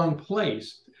wrong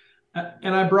place.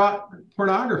 And I brought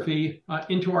pornography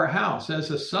into our house as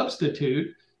a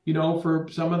substitute, for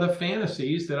some of the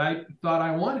fantasies that I thought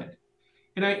I wanted.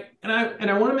 And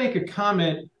I want to make a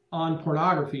comment on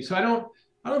pornography. So I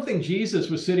don't think Jesus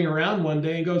was sitting around one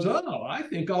day and goes, oh, I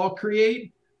think I'll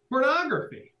create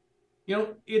pornography.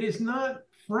 It is not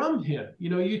from him.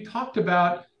 You talked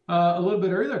about a little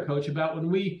bit earlier, Coach, about when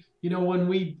we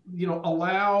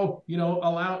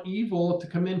allow evil to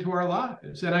come into our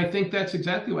lives. And I think that's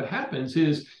exactly what happens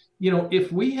is,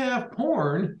 if we have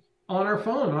porn on our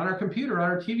phone, on our computer,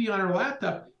 on our TV, on our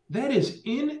laptop, that is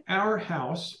in our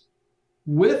house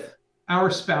with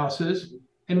our spouses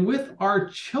and with our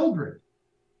children.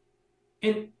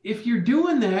 And if you're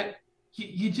doing that,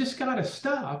 you just got to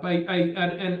stop.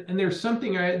 And there's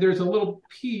there's a little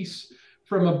piece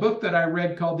from a book that I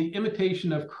read called The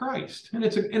Imitation of Christ. And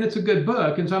it's a good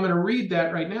book. And so I'm going to read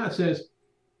that right now. It says,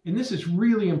 and this is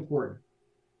really important,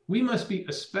 we must be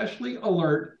especially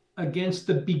alert against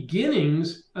the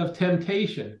beginnings of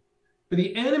temptation. For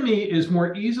the enemy is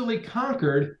more easily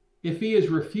conquered if he is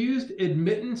refused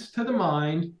admittance to the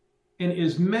mind and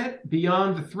is met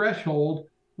beyond the threshold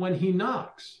when he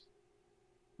knocks.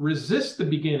 Resist the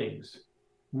beginnings.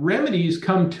 Remedies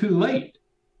come too late,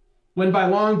 when by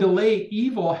long delay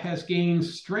evil has gained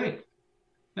strength.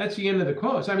 That's the end of the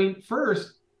quotes. I mean,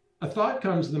 first, a thought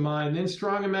comes to the mind, then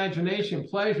strong imagination,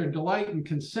 pleasure, delight, and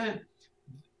consent.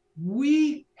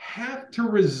 We have to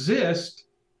resist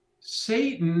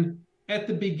Satan at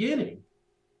the beginning.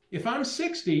 If I'm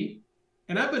 60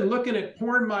 and I've been looking at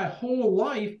porn my whole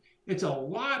life, it's a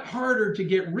lot harder to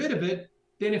get rid of it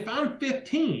than if I'm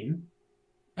 15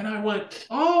 and I went,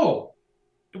 oh,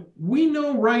 we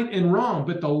know right and wrong,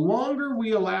 but the longer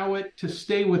we allow it to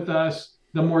stay with us,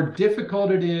 the more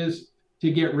difficult it is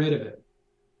to get rid of it.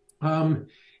 And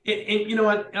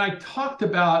I talked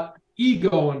about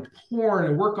ego and porn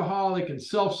and workaholic and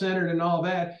self-centered and all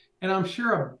that. And I'm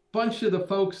sure a bunch of the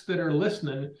folks that are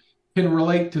listening can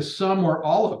relate to some or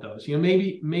all of those,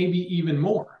 maybe even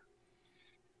more.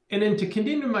 And then to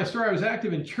continue my story, I was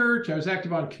active in church. I was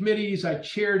active on committees. I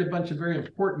chaired a bunch of very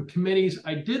important committees.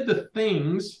 I did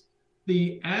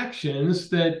the actions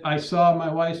that I saw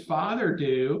my wife's father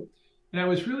do. And I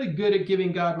was really good at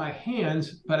giving God my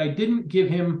hands, but I didn't give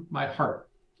him my heart.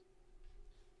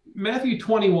 Matthew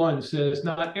 21 says,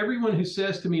 not everyone who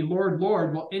says to me, Lord,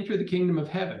 Lord, will enter the kingdom of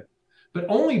heaven, but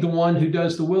only the one who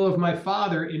does the will of my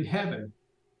Father in heaven.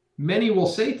 Many will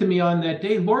say to me on that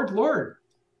day, Lord, Lord,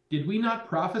 did we not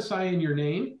prophesy in your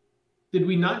name? Did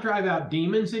we not drive out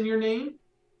demons in your name?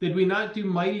 Did we not do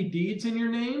mighty deeds in your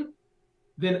name?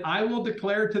 Then I will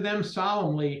declare to them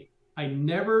solemnly, I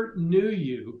never knew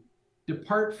you.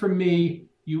 Depart from me,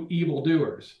 you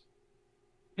evildoers.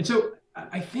 And so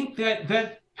I think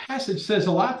that passage says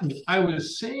a lot to me. I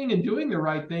was saying and doing the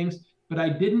right things, but I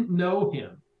didn't know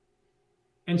him.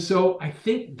 And so I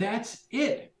think that's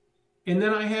it. And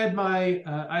then I had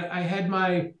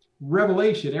my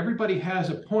revelation. Everybody has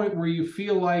a point where you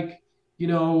feel like,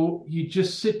 you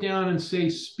just sit down and say,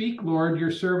 speak, Lord,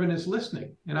 your servant is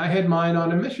listening. And I had mine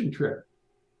on a mission trip.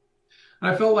 And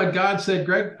I felt like God said,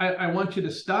 Greg, I want you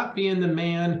to stop being the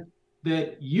man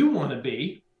that you want to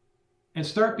be and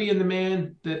start being the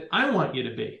man that I want you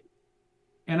to be.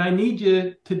 And I need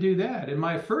you to do that. And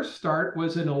my first start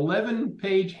was an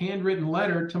 11-page handwritten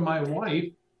letter to my wife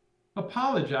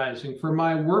apologizing for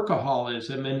my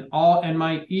workaholism and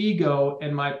my ego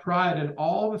and my pride and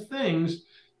all the things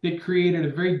that created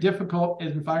a very difficult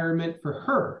environment for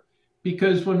her.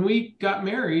 Because when we got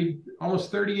married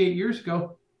almost 38 years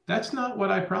ago, that's not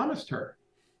what I promised her.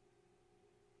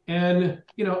 And,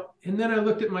 and then I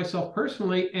looked at myself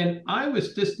personally, and I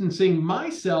was distancing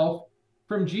myself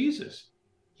from Jesus.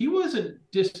 He wasn't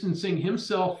distancing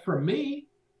himself from me.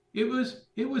 It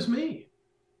was me.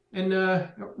 And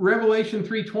Revelation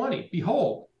 3:20,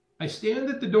 behold, I stand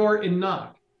at the door and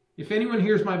knock. If anyone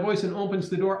hears my voice and opens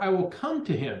the door, I will come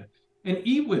to him and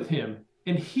eat with him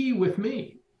and he with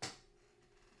me.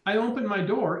 I opened my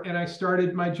door and I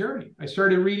started my journey. I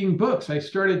started reading books. I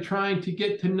started trying to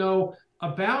get to know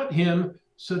about him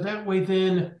so that way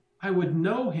then I would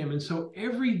know him. And so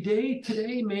every day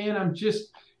today, man, I'm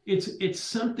just, it's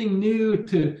something new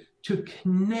to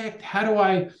connect. How do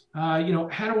I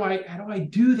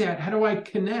do that? How do I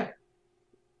connect?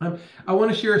 I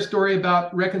want to share a story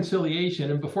about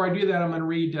reconciliation. And before I do that, I'm going to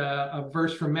read a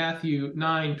verse from Matthew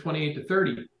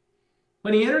 9:28-30.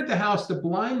 When he entered the house, the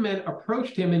blind men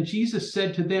approached him, and Jesus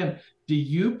said to them, "Do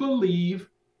you believe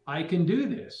I can do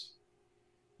this?"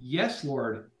 "Yes,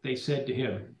 Lord," they said to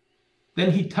him. Then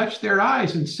he touched their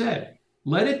eyes and said,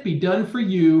 "Let it be done for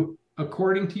you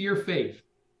according to your faith."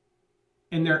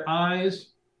 And their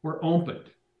eyes were opened.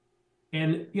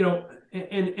 And,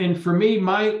 and for me,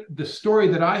 the story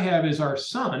that I have is our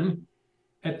son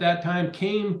at that time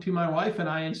came to my wife and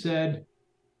I and said,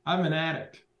 "I'm an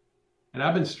addict. And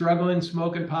I've been struggling,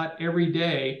 smoking pot every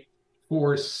day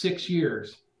for 6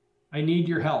 years. I need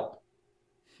your help."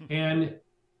 And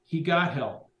he got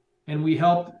help. And we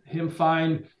helped him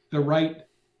find the right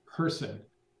person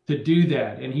to do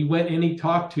that. And he went and he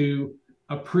talked to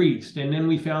a priest. And then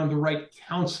we found the right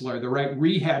counselor, the right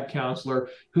rehab counselor,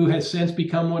 who has since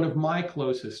become one of my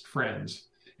closest friends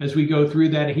as we go through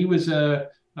that. He's a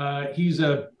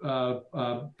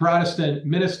Protestant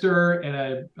minister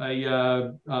and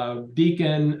a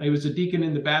deacon. He was a deacon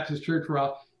in the Baptist church for a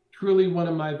while, truly one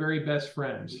of my very best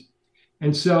friends.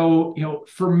 And so,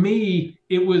 for me,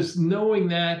 it was knowing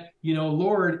that,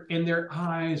 Lord, and their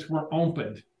eyes were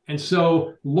opened. And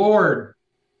so, Lord,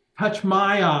 touch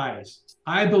my eyes.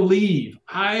 I believe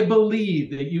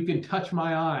that you can touch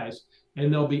my eyes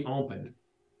and they'll be opened.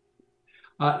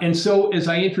 And so as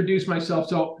I introduce myself,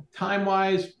 so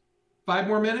time-wise, 5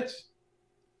 more minutes?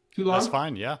 Too long? That's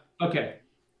fine, yeah. Okay.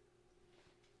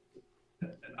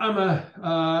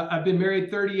 I've been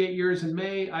married 38 years in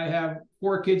May. I have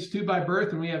 4 kids, 2 by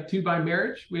birth, and we have 2 by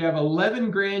marriage. We have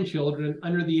 11 grandchildren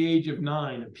under the age of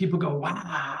 9. And people go,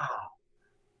 wow.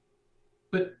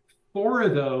 But 4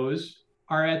 of those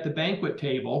are at the banquet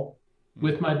table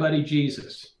with my buddy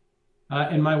Jesus.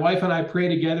 And my wife and I pray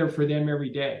together for them every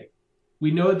day.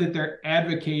 We know that they're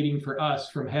advocating for us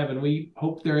from heaven. We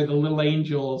hope they're the little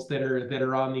angels that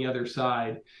are on the other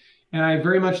side. And I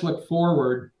very much look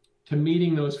forward to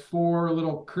meeting those 4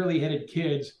 little curly-headed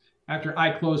kids after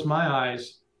I close my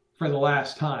eyes for the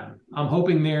last time. I'm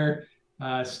hoping they're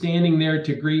standing there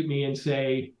to greet me and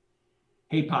say,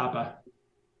 "Hey, Papa."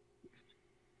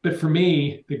 But for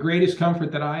me, the greatest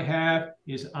comfort that I have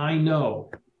is I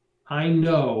know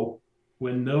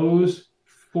when those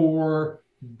 4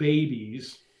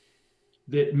 babies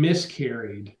that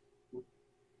miscarried,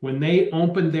 when they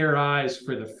opened their eyes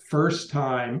for the first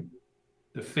time,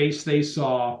 the face they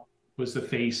saw was the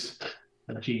face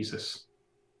of Jesus.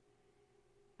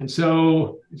 And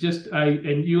so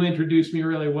and you introduced me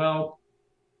really well.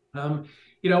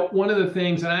 One of the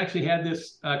things, and I actually had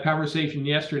this conversation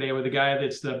yesterday with a guy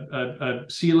that's a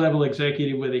C-level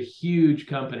executive with a huge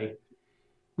company.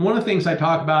 One of the things I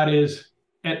talk about is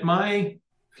at my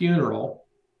funeral,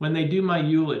 when they do my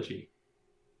eulogy,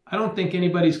 I don't think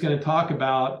anybody's going to talk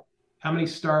about how many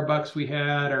Starbucks we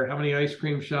had or how many ice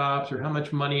cream shops or how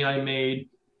much money I made.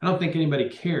 I don't think anybody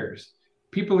cares.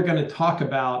 People are going to talk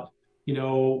about,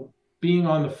 being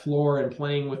on the floor and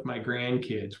playing with my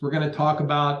grandkids. We're going to talk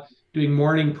about doing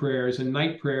morning prayers and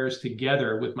night prayers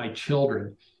together with my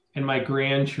children and my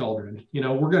grandchildren.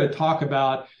 We're going to talk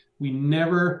about, we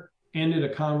never ended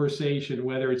a conversation,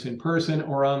 whether it's in person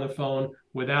or on the phone,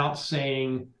 without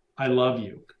saying, "I love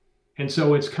you." And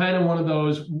so it's kind of one of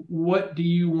those, what do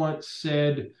you want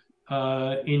said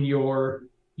in your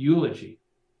eulogy?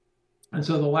 And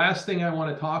so the last thing I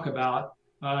want to talk about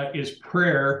is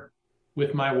prayer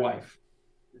with my wife.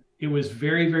 It was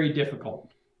very, very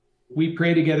difficult. We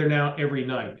pray together now every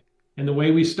night. And the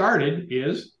way we started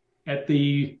is at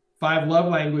the 5 Love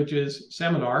Languages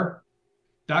seminar,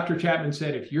 Dr. Chapman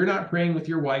said, if you're not praying with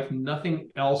your wife, nothing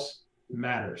else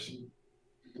matters.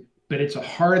 But it's a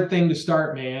hard thing to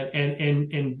start, man.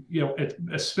 And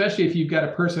especially if you've got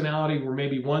a personality where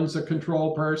maybe one's a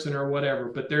control person or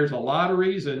whatever, but there's a lot of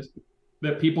reasons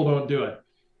that people don't do it.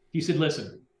 He said,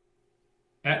 listen,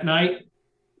 at night,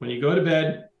 when you go to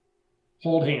bed,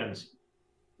 hold hands.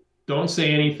 Don't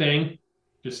say anything.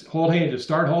 Just hold hands. Just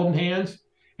start holding hands.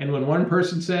 And when one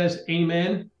person says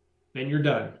amen, then you're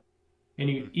done. And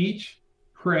you each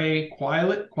pray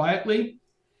quietly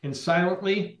and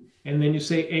silently, and then you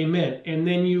say amen. And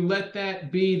then you let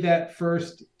that be that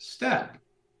first step.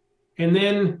 And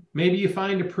then maybe you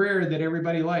find a prayer that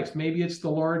everybody likes. Maybe it's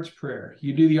the Lord's Prayer.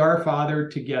 You do the Our Father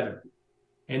together.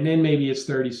 And then maybe it's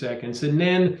 30 seconds. And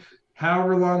then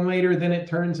however long later, then it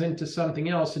turns into something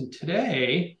else. And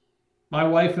today, my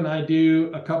wife and I do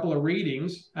a couple of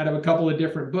readings out of a couple of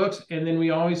different books. And then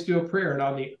we always do a prayer. And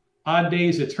on the odd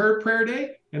days, it's her prayer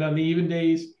day. And on the even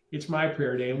days, it's my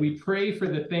prayer day. And we pray for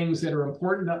the things that are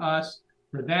important to us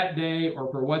for that day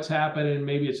or for what's happening.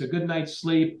 Maybe it's a good night's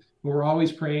sleep. But we're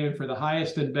always praying for the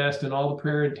highest and best and all the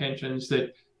prayer intentions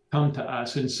that come to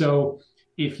us. And so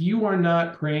if you are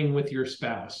not praying with your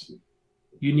spouse,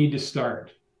 you need to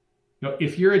start.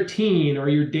 If you're a teen or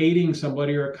you're dating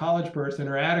somebody or a college person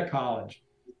or out of college,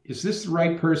 is this the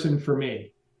right person for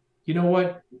me? You know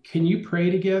what? Can you pray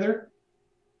together?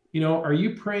 Are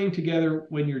you praying together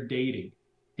when you're dating?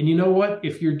 And you know what?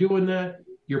 If you're doing that,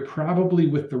 you're probably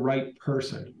with the right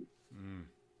person.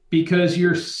 Because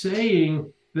you're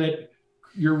saying that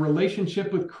your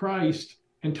relationship with Christ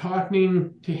and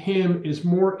talking to him is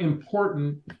more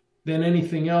important than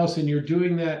anything else. And you're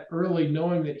doing that early,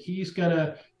 knowing that he's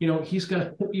gonna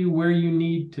put you where you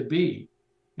need to be.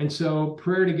 And so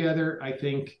prayer together, I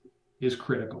think, is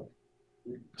critical.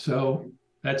 So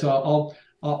that's all.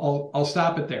 I'll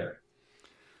stop it there.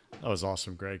 That was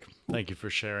awesome, Greg. Thank you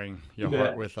for sharing your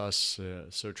heart with us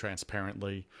so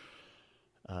transparently.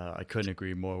 I couldn't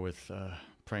agree more with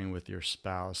praying with your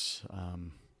spouse.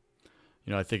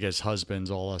 I think as husbands,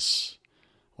 all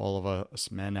of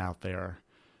us men out there,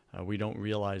 we don't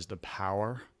realize the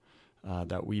power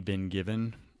that we've been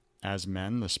given as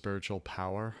men, the spiritual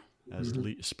power as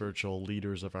spiritual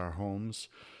leaders of our homes,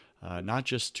 not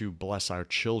just to bless our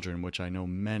children, which I know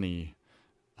many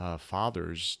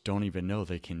fathers don't even know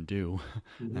they can do,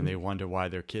 and they wonder why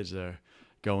their kids are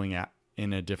going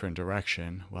in a different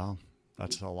direction. Well,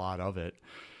 that's a lot of it.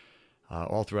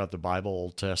 All throughout the Bible,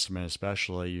 Old Testament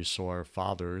especially, you saw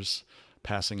fathers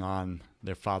passing on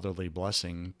their fatherly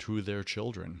blessing to their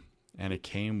children, and it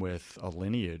came with a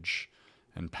lineage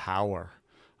and power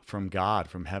from God,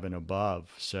 from heaven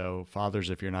above. So fathers,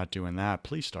 if you're not doing that,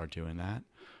 please start doing that.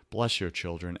 Bless your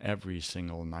children every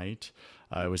single night.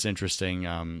 It was interesting.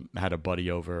 I had a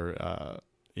buddy over.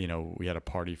 We had a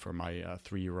party for my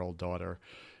 3-year-old daughter,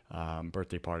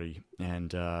 birthday party,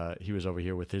 and he was over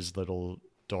here with his little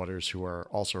daughters who are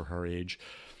also her age.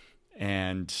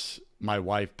 And my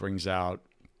wife brings out,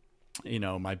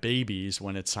 my babies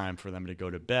when it's time for them to go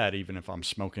to bed, even if I'm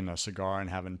smoking a cigar and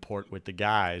having port with the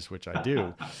guys, which I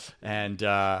do. And,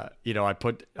 I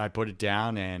put it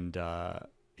down and,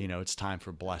 it's time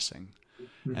for blessing.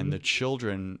 And the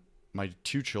children, my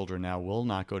 2 children now, will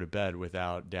not go to bed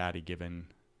without daddy giving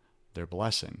their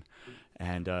blessing.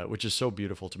 And, which is so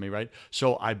beautiful to me, right?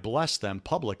 So I bless them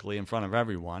publicly in front of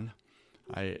everyone.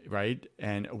 Right.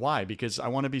 And why? Because I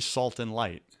want to be salt and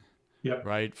light. Yep.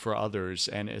 Right. For others.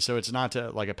 And so it's not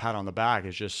like a pat on the back.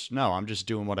 It's just, no, I'm just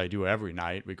doing what I do every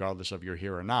night, regardless of you're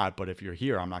here or not. But if you're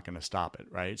here, I'm not going to stop it.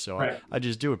 Right. So I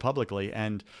just do it publicly.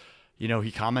 And,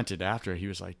 he commented after, he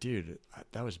was like, dude,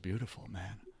 that was beautiful,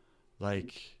 man.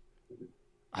 Like,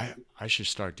 I should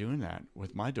start doing that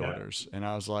with my daughters. Yeah. And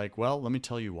I was like, well, let me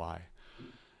tell you why.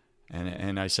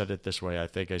 And I said it this way. I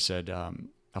think I said,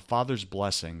 a father's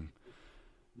blessing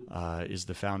is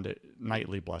the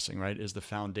nightly blessing, right? Is the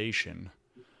foundation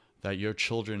that your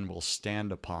children will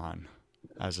stand upon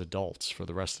as adults for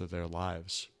the rest of their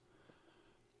lives.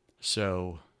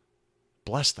 So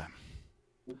bless them.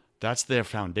 That's their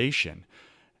foundation.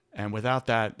 And without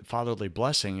that fatherly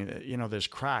blessing, there's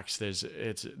cracks. They're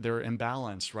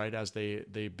imbalanced, right, as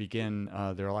they begin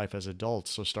their life as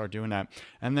adults. So start doing that.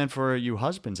 And then for you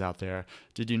husbands out there,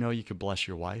 did you know you could bless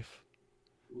your wife?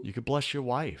 You could bless your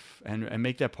wife and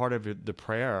make that part of the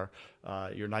prayer,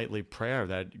 your nightly prayer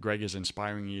that Greg is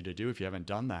inspiring you to do. If you haven't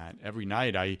done that, every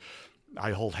night I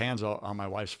hold hands on my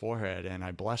wife's forehead and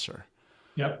I bless her.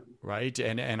 Yep. Right.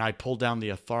 And I pull down the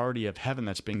authority of heaven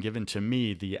that's been given to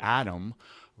me, the Adam,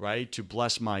 right, to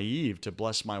bless my Eve, to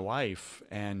bless my wife.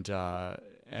 And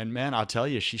man, I'll tell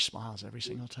you, she smiles every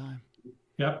single time.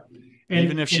 Yep.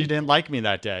 Even if she And didn't like me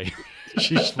that day,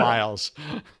 she smiles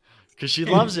because she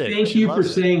loves it. thank She you for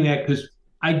loves it. saying that, because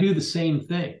I do the same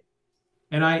thing.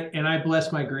 And I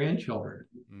bless my grandchildren.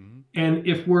 Hmm. And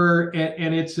if we're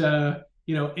and it's and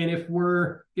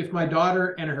if my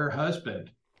daughter and her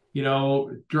husband,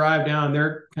 drive down,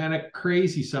 they're kind of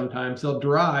crazy sometimes. They'll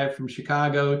drive from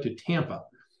Chicago to Tampa.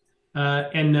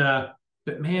 And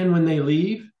But man, when they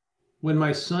leave, when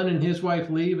my son and his wife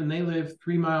leave and they live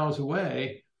 3 miles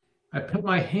away, I put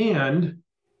my hand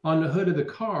on the hood of the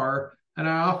car and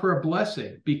I offer a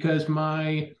blessing, because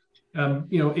my in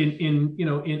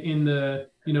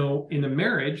the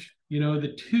marriage,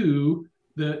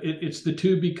 it's the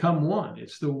two become one.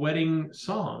 It's the wedding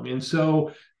song. And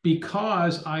so,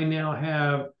 because I now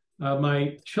have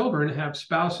my children have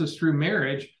spouses through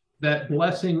marriage, that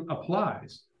blessing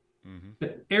applies. Hmm.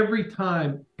 But every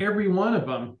time, every one of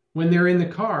them, when they're in the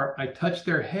car, I touch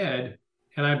their head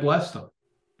and I bless them.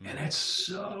 And Hmm. that's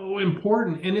so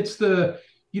important. And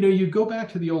you go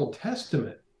back to the Old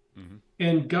Testament, Hmm.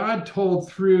 and God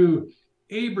told through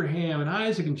Abraham and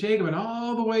Isaac and Jacob and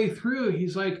all the way through,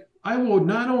 he's like, I will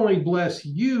not only bless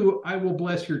you, I will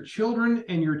bless your children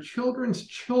and your children's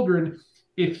children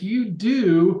if you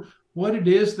do what it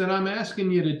is that I'm asking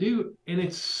you to do. And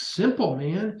it's simple,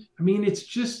 man. I mean, it's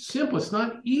just simple. It's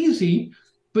not easy,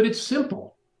 but it's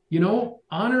simple.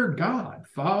 Honor God,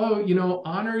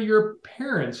 honor your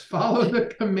parents, follow the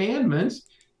commandments.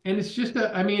 And it's just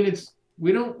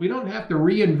we don't have to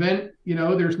reinvent,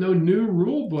 there's no new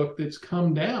rule book that's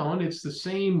come down. It's the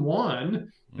same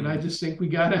one. And I Hmm. just think we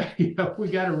gotta we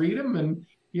gotta read them, and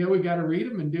we gotta read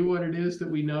them and do what it is that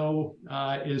we know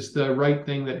is the right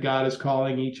thing that God is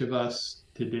calling each of us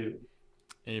to do.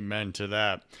 Amen to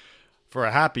that. For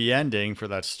a happy ending for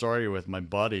that story with my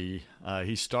buddy,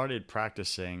 he started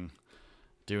practicing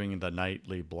doing the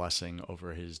nightly blessing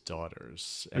over his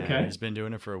daughters, and Okay. he's been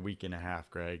doing it for a week and a half,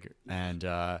 Greg. And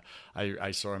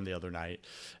I saw him the other night,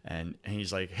 and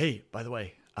he's like, "Hey, by the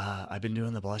way, I've been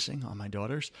doing the blessing on my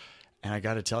daughters, and I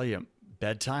got to tell you,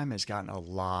 bedtime has gotten a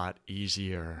lot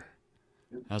easier."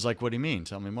 I was like, "What do you mean?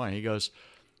 Tell me more." He goes,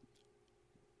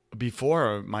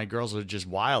 "Before, my girls are just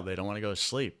wild. They don't want to go to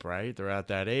sleep, right? They're at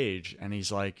that age." And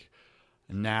he's like,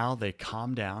 "Now they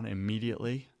calm down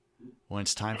immediately when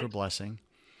it's time for blessing."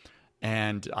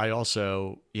 And I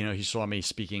also, he saw me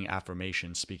speaking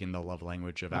affirmations, speaking the love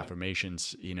language of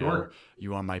affirmations. Sure.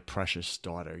 You are my precious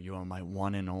daughter. You are my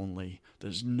one and only.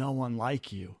 There's no one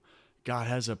like you. God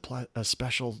has a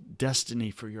special destiny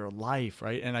for your life,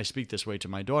 right? And I speak this way to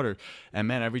my daughter. And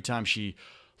man, every time she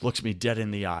looks me dead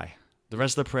in the eye, the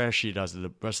rest of the prayer she does,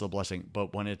 the rest of the blessing.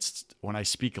 But when I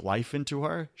speak life into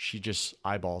her, she just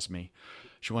eyeballs me.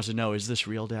 She wants to know, is this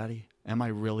real, Daddy? Am I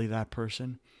really that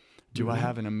person? Do I Hmm.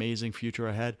 have an amazing future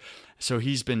ahead? So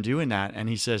he's been doing that. And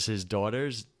he says his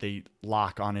daughters, they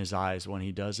lock on his eyes when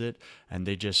he does it, and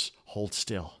they just hold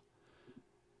still.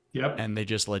 Yep. And they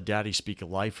just let daddy speak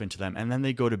life into them. And then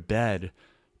they go to bed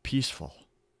peaceful.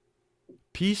 Yep.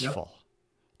 Peaceful.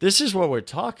 This is what we're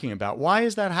talking about. Why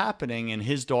is that happening in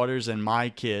his daughters and my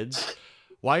kids?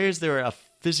 Why is there a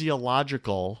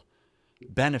physiological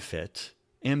benefit,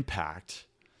 impact,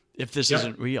 if this Yep.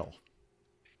 isn't real?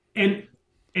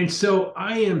 And so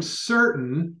I am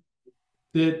certain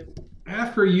that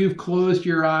after you've closed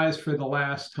your eyes for the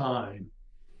last time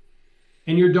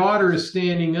and your daughter is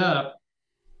standing up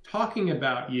talking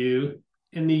about you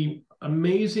and the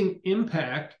amazing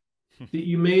impact that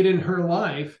you made in her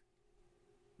life,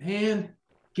 and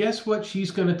guess what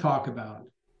she's going to talk about?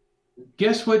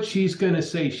 Guess what she's going to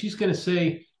say? She's going to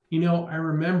say, I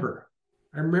remember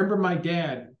my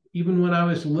dad, even when I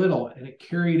was little, and it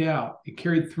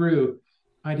carried through.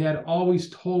 My dad always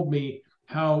told me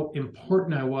how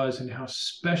important I was and how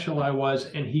special I was,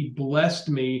 and he blessed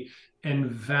me and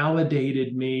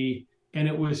validated me. And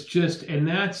it was just, and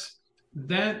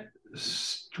that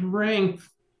strength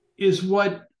is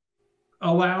what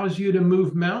allows you to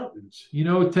move mountains,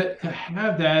 to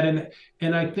have that.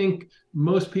 And I think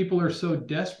most people are so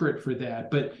desperate for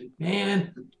that. But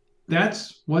man,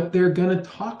 that's what they're going to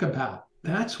talk about.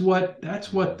 That's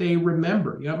what they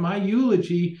remember. My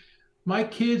eulogy, my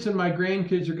kids and my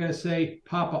grandkids are going to say,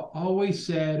 Papa always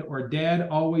said, or Dad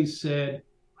always said,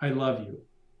 I love you.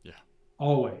 Yeah.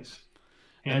 Always.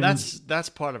 And And that's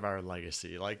part of our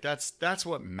legacy. Like that's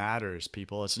what matters,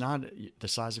 people. It's not the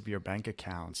size of your bank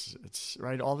accounts. It's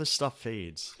right. All this stuff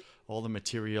fades. All the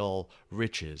material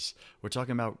riches. We're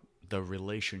talking about the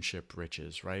relationship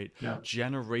riches, right? yeah,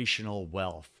 Generational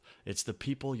wealth. It's the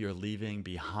people you're leaving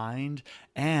behind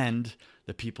and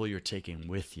the people you're taking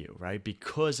with you, right?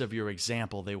 Because of your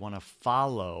example, they want to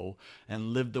follow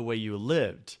and live the way you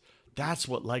lived. That's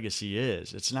what legacy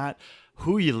is. It's not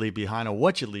who you leave behind or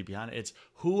what you leave behind. It's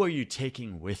who are you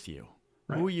taking with you?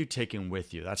 Right. Who are you taking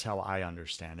with you? That's how I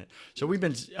understand it. So we've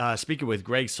been speaking with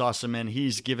Greg Sossaman.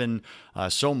 He's given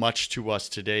so much to us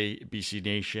today, BC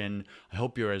Nation. I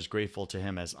hope you're as grateful to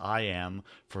him as I am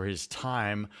for his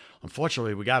time.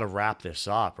 Unfortunately, we got to wrap this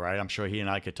up, right? I'm sure he and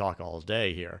I could talk all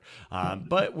day here,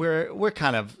 but we're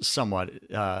kind of somewhat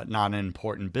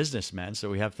non-important businessmen, so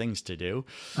we have things to do.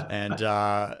 And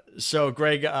so,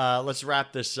 Greg, let's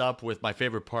wrap this up with my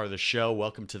favorite part of the show.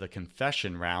 Welcome to the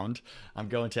confession round. I'm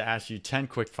going to ask you 10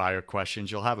 quick fire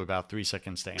questions. You'll have about 3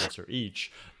 seconds to answer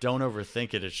each. Don't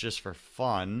overthink it. It's just for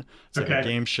fun. It's like a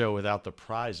game show without the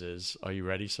prizes. Are you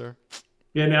ready, sir?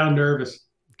 Yeah, now I'm nervous.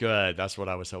 Good. That's what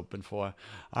I was hoping for.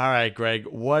 All right, Greg,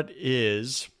 what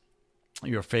is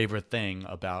your favorite thing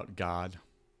about God?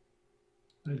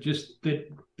 Just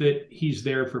that he's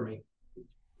there for me.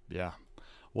 Yeah.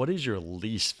 What is your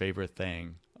least favorite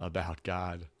thing about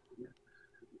God?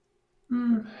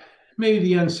 Maybe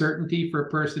the uncertainty for a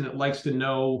person that likes to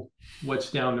know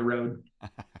what's down the road.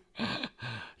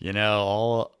 You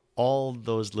know, all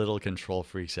those little control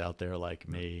freaks out there like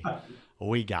me,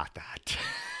 we got that.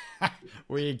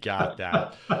 We got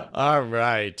that. All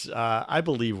right. I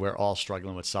believe we're all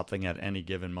struggling with something at any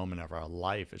given moment of our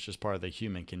life. It's just part of the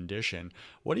human condition.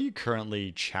 What are you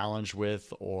currently challenged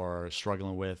with or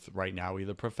struggling with right now,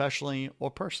 either professionally or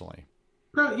personally?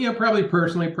 Probably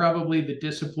personally, probably the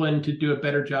discipline to do a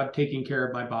better job taking care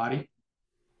of my body.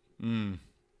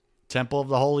 Temple of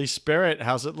the Holy Spirit.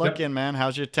 How's it looking, man?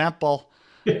 How's your temple?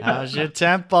 Yeah. How's your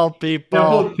temple,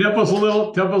 people? Temple's a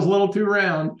little too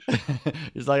round.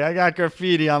 He's like, I got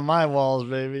graffiti on my walls,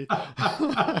 baby.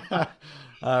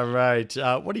 All right.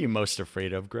 What are you most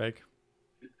afraid of, Greg?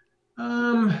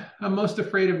 I'm most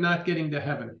afraid of not getting to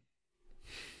heaven.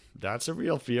 That's a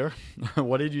real fear.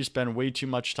 What did you spend way too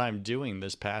much time doing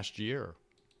this past year?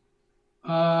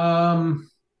 Probably,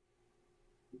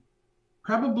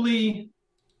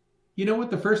 you know what?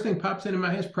 The first thing pops into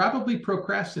my head is probably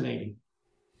procrastinating.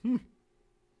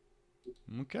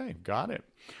 Okay, got it.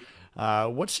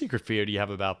 What secret fear do you have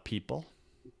about people?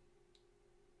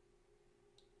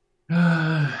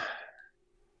 Not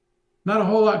a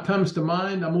whole lot comes to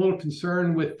mind. I'm a little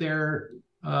concerned with their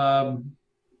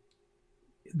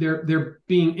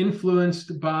being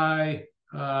influenced by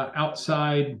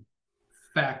outside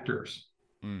factors.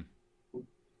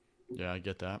 Yeah, I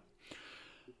get that.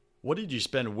 What did you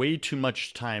spend way too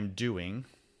much time doing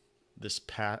this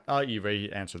past? Oh, you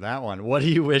already answered that one. What do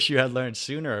you wish you had learned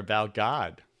sooner about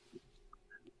God?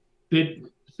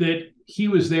 That he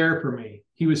was there for me.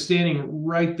 He was standing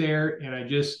right there, and I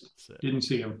just didn't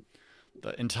see him.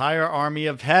 The entire army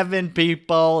of heaven,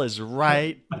 people, is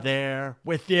right there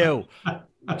with you.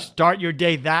 Start your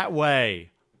day that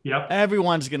way. Yep.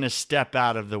 Everyone's going to step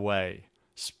out of the way,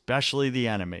 especially the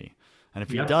enemy. And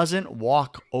if he doesn't,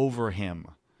 walk over him.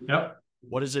 Yep.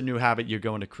 What is a new habit you're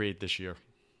going to create this year?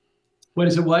 What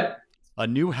is it? What? A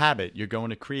new habit you're going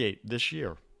to create this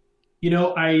year. You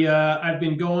know, I've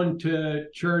been going to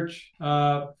church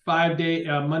 5 days,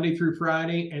 Monday through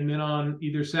Friday, and then on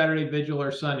either Saturday vigil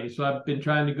or Sunday. So I've been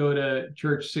trying to go to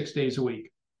church 6 days a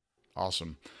week.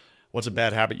 Awesome. What's a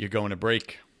bad habit you're going to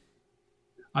break?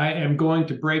 I am going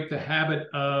to break the habit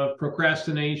of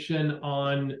procrastination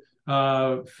on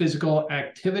physical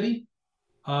activity.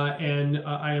 And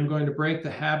I am going to break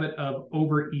the habit of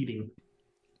overeating.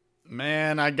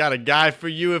 Man, I got a guy for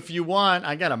you if you want.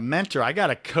 I got a mentor. I got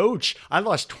a coach. I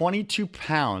lost 22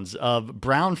 pounds of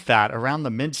brown fat around the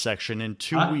midsection in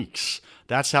 2 weeks.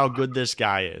 That's how good this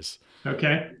guy is.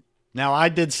 Okay. Now, I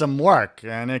did some work,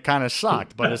 and it kind of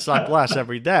sucked, but it sucked less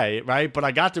every day, right? But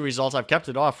I got the results. I've kept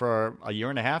it off for a year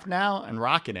and a half now and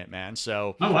rocking it, man.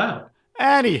 So, oh, wow.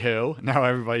 Anywho, now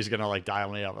everybody's going to like dial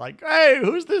me up. Like, hey,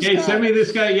 who's this guy? Send me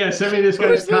this guy. Yeah, send me this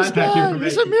guy's contact information.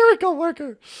 He's a miracle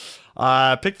worker.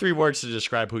 Pick 3 words to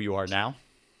describe who you are now.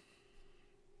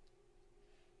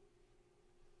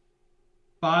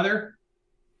 Father,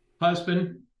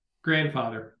 husband,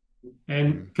 grandfather.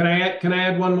 And can I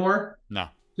add one more? No.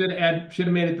 Should have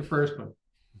made it the first one.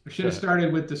 I should have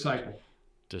started with disciple.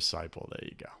 Disciple, there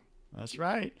you go. That's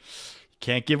right. You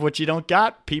can't give what you don't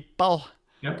got, people.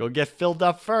 Yep. Go get filled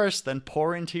up first, then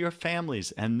pour into your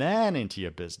families, and then into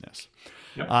your business.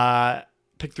 Yep.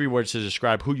 Pick 3 words to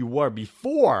describe who you were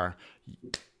before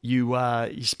you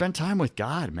spent time with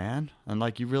God, man, and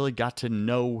like you really got to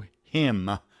know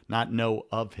Him, not know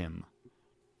of Him.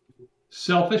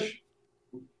 Selfish,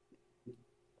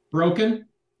 broken,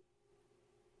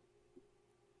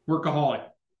 workaholic.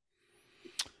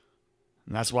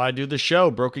 And that's why I do the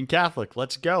show, Broken Catholic.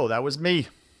 Let's go. That was me.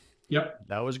 Yep.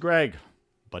 That was Greg.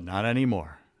 but not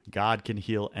anymore. God can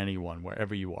heal anyone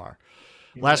wherever you are.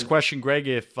 Amen. Last question, Greg,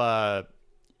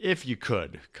 if you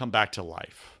could come back to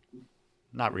life,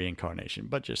 not reincarnation,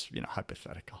 but just,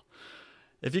 hypothetical.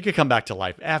 If you could come back to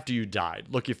life after you died,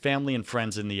 look your family and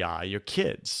friends in the eye, your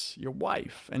kids, your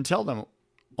wife, and tell them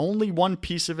only one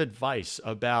piece of advice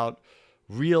about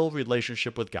real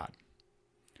relationship with God,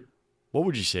 what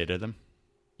would you say to them?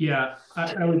 Yeah,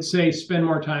 I would say spend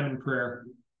more time in prayer.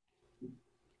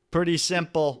 Pretty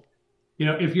simple.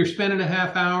 If you're spending a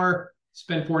half hour,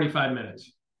 spend 45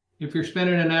 minutes. If you're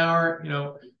spending an hour,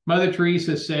 Mother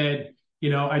Teresa said,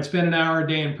 I'd spend an hour a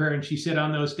day in prayer. And she said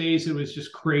on those days, it was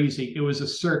just crazy. It was a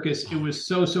circus. It was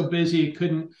so busy. It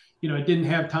couldn't, it didn't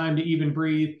have time to even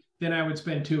breathe. Then I would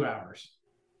spend 2 hours.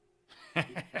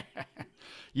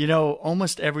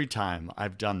 Almost every time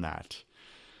I've done that,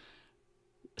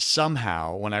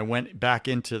 somehow when I went back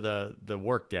into the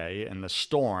workday and the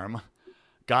storm,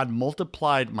 God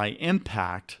multiplied my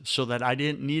impact so that I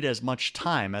didn't need as much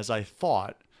time as I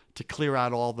thought to clear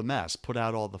out all the mess, put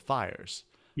out all the fires.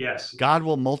 Yes. God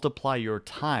will multiply your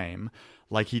time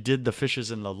like he did the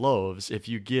fishes and the loaves if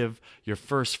you give your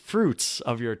first fruits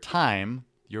of your time,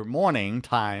 your morning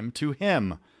time, to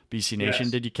him. BC Nation,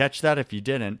 Yes. Did you catch that? If you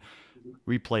didn't,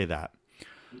 replay that.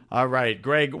 All right,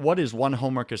 Greg, what is one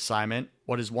homework assignment?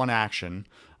 What is one action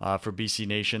for BC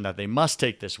Nation that they must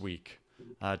take this week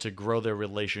to grow their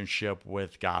relationship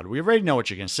with God? We already know what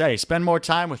you're going to say. Spend more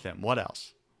time with him. What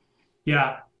else?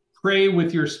 Yeah. Pray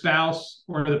with your spouse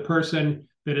or the person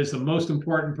that is the most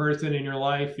important person in your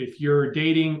life. If you're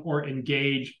dating or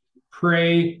engaged,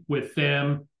 pray with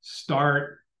them.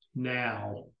 Start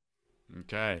now.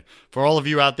 Okay. For all of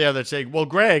you out there that say, well,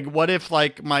 Greg, what if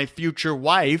like my future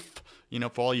wife,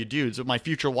 for all you dudes, if my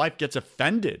future wife gets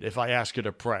offended if I ask her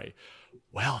to pray?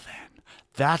 Well, then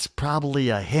that's probably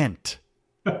a hint.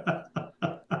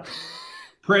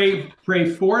 Pray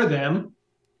for them.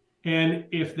 And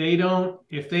if they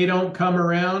don't come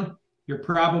around, you're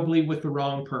probably with the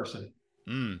wrong person.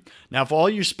 Now, for all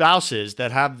you spouses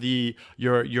that have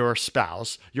your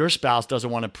spouse doesn't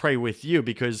want to pray with you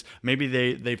because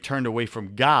maybe they've turned away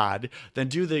from God, then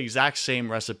do the exact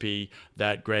same recipe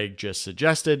that Greg just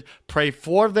suggested. Pray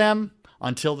for them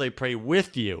until they pray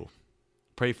with you.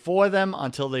 Pray for them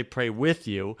until they pray with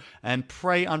you, and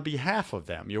pray on behalf of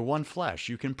them. You're one flesh.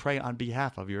 You can pray on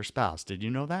behalf of your spouse. Did you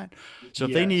know that? So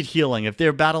if they need healing, if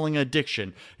they're battling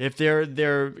addiction, if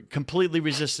they're completely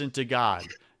resistant to God,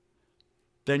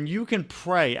 then you can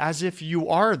pray as if you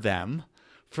are them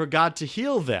for God to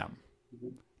heal them.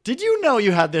 Did you know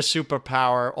you had this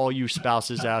superpower, all you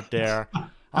spouses out there?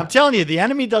 I'm telling you, the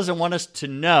enemy doesn't want us to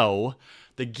know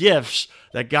the gifts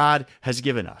that God has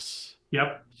given us.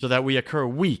 Yep. So that we occur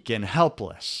weak and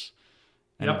helpless.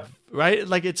 And, right?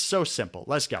 Like, it's so simple.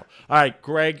 Let's go. All right,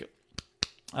 Greg,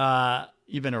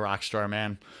 you've been a rock star,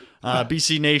 man.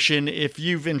 BC Nation, if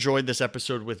you've enjoyed this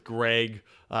episode with Greg,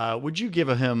 would you give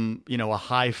him, a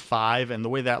high five? And the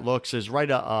way that looks is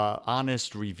write a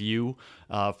honest review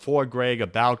for Greg,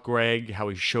 about Greg, how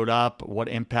he showed up, what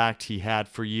impact he had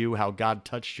for you, how God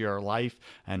touched your life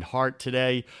and heart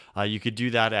today. You could do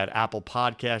that at Apple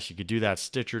Podcasts. You could do that at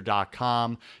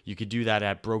Stitcher.com. You could do that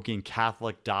at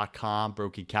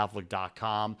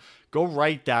brokencatholic.com. Go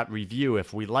write that review.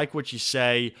 If we like what you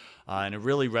say and it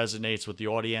really resonates with the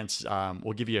audience,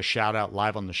 we'll give you a shout out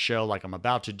live on the show like I'm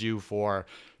about to do for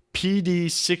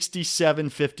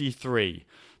PD6753.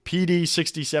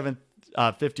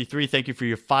 PD6753, thank you for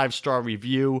your 5-star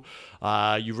review.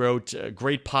 You wrote a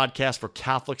great podcast for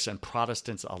Catholics and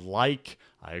Protestants alike.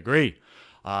 I agree.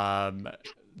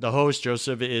 The host,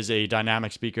 Joseph, is a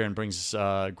dynamic speaker and brings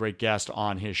a great guest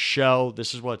on his show.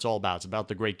 This is what it's all about. It's about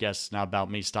the great guests, it's not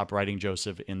about me. Stop writing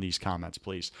Joseph in these comments,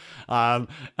 please.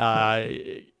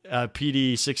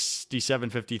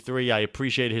 PD6753, I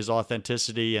appreciate his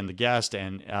authenticity and the guest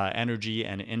and energy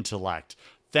and intellect.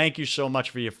 Thank you so much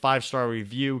for your 5-star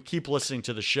review. Keep listening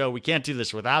to the show. We can't do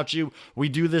this without you. We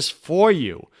do this for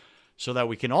you so that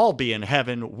we can all be in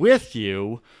heaven with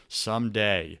you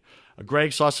someday. Greg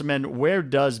Saucerman, where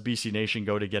does BC Nation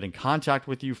go to get in contact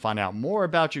with you, find out more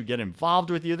about you, get involved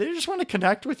with you? They just want to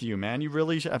connect with you, man. You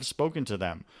really have spoken to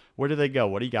them. Where do they go?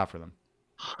 What do you got for them?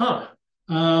 I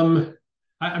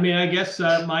guess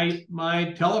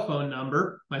my telephone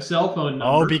number, my cell phone number.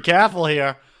 Oh, be careful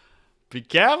here. Be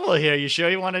careful here. You sure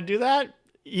you want to do that?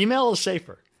 Email is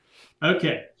safer.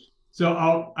 Okay.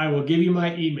 So I will give you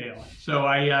my email. So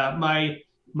the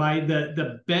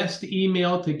best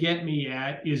email to get me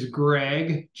at is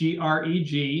Greg,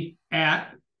 Greg,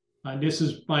 at, this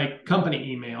is my company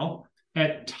email,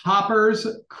 at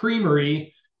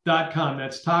topperscreamery.com.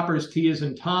 That's Toppers, T as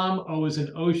in Tom, O as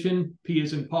in Ocean, P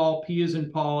as in Paul, P as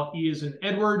in Paul, E as in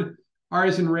Edward, R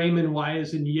as in Raymond, Y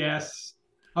as in yes.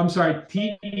 I'm sorry,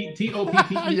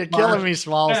 TOPPE. You're killing me,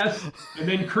 Smalls. Yes, and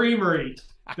then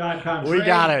creamery.com. We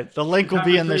got it. The link will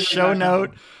be in the show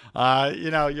note.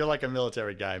 You're like a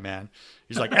military guy, man.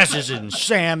 He's like, S is in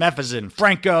Sam, F is in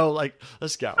Franco. Like,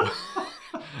 let's go.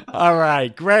 All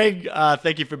right, Greg,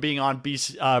 thank you for being on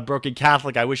Broken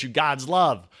Catholic. I wish you God's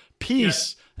love,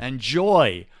 peace, and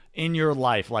joy in your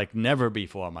life like never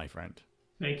before, my friend.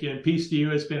 Thank you, and peace to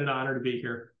you. It's been an honor to be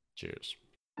here. Cheers.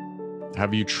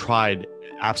 Have you tried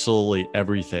absolutely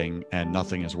everything and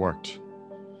nothing has worked?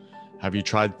 Have you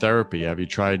tried therapy? Have you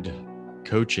tried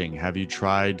coaching? Have you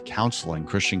tried counseling,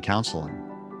 Christian counseling?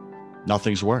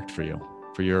 Nothing's worked for you,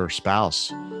 for your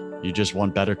spouse. You just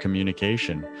want better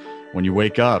communication. When you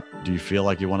wake up, do you feel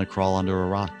like you want to crawl under a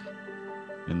rock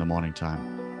in the morning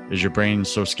time? Is your brain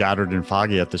so scattered and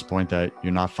foggy at this point that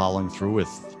you're not following through with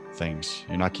things?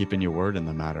 You're not keeping your word in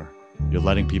the matter. You're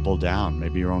letting people down,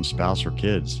 maybe your own spouse or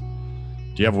kids.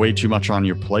 Do you have way too much on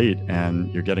your plate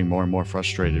and you're getting more and more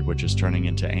frustrated, which is turning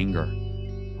into anger?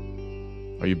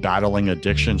 Are you battling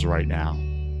addictions right now?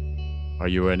 Are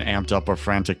you an amped up or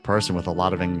frantic person with a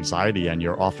lot of anxiety and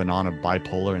you're off and on of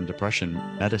bipolar and depression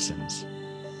medicines?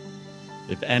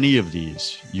 If any of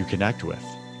these you connect with,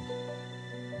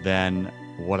 then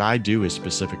what I do is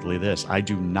specifically this. I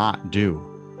do not do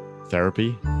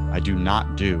therapy. I do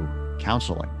not do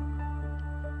counseling.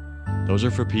 Those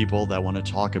are for people that want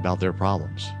to talk about their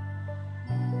problems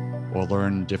or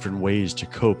learn different ways to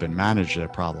cope and manage their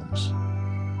problems.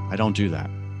 I don't do that.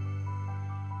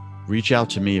 Reach out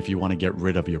to me if you want to get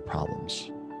rid of your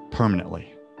problems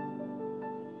permanently.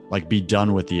 Like, be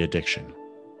done with the addiction.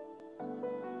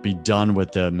 Be done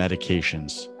with the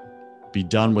medications. Be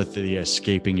done with the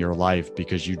escaping your life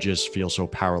because you just feel so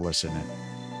powerless in it.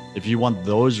 If you want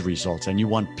those results and you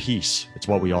want peace, it's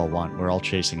what we all want. We're all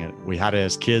chasing it. We had it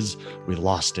as kids. We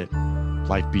lost it.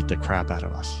 Life beat the crap out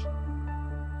of us.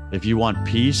 If you want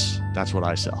peace, that's what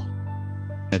I sell.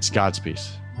 It's God's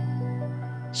peace.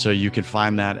 So you can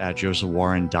find that at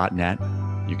josephwarren.net.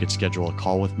 You can schedule a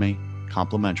call with me,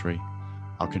 complimentary.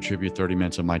 I'll contribute 30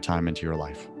 minutes of my time into your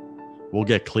life. We'll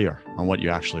get clear on what you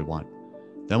actually want.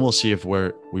 Then we'll see if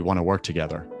we want to work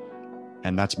together.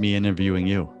 And that's me interviewing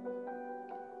you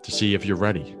to see if you're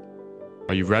ready.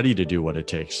 Are you ready to do what it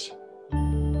takes?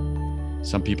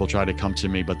 Some people try to come to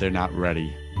me, but they're not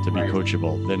ready to be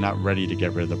coachable. They're not ready to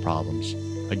get rid of the problems.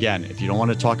 Again, if you don't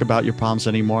want to talk about your problems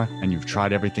anymore and you've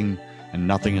tried everything and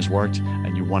nothing has worked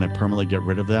and you want to permanently get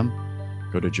rid of them,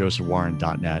 go to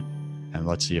josephwarren.net and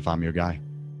let's see if I'm your guy.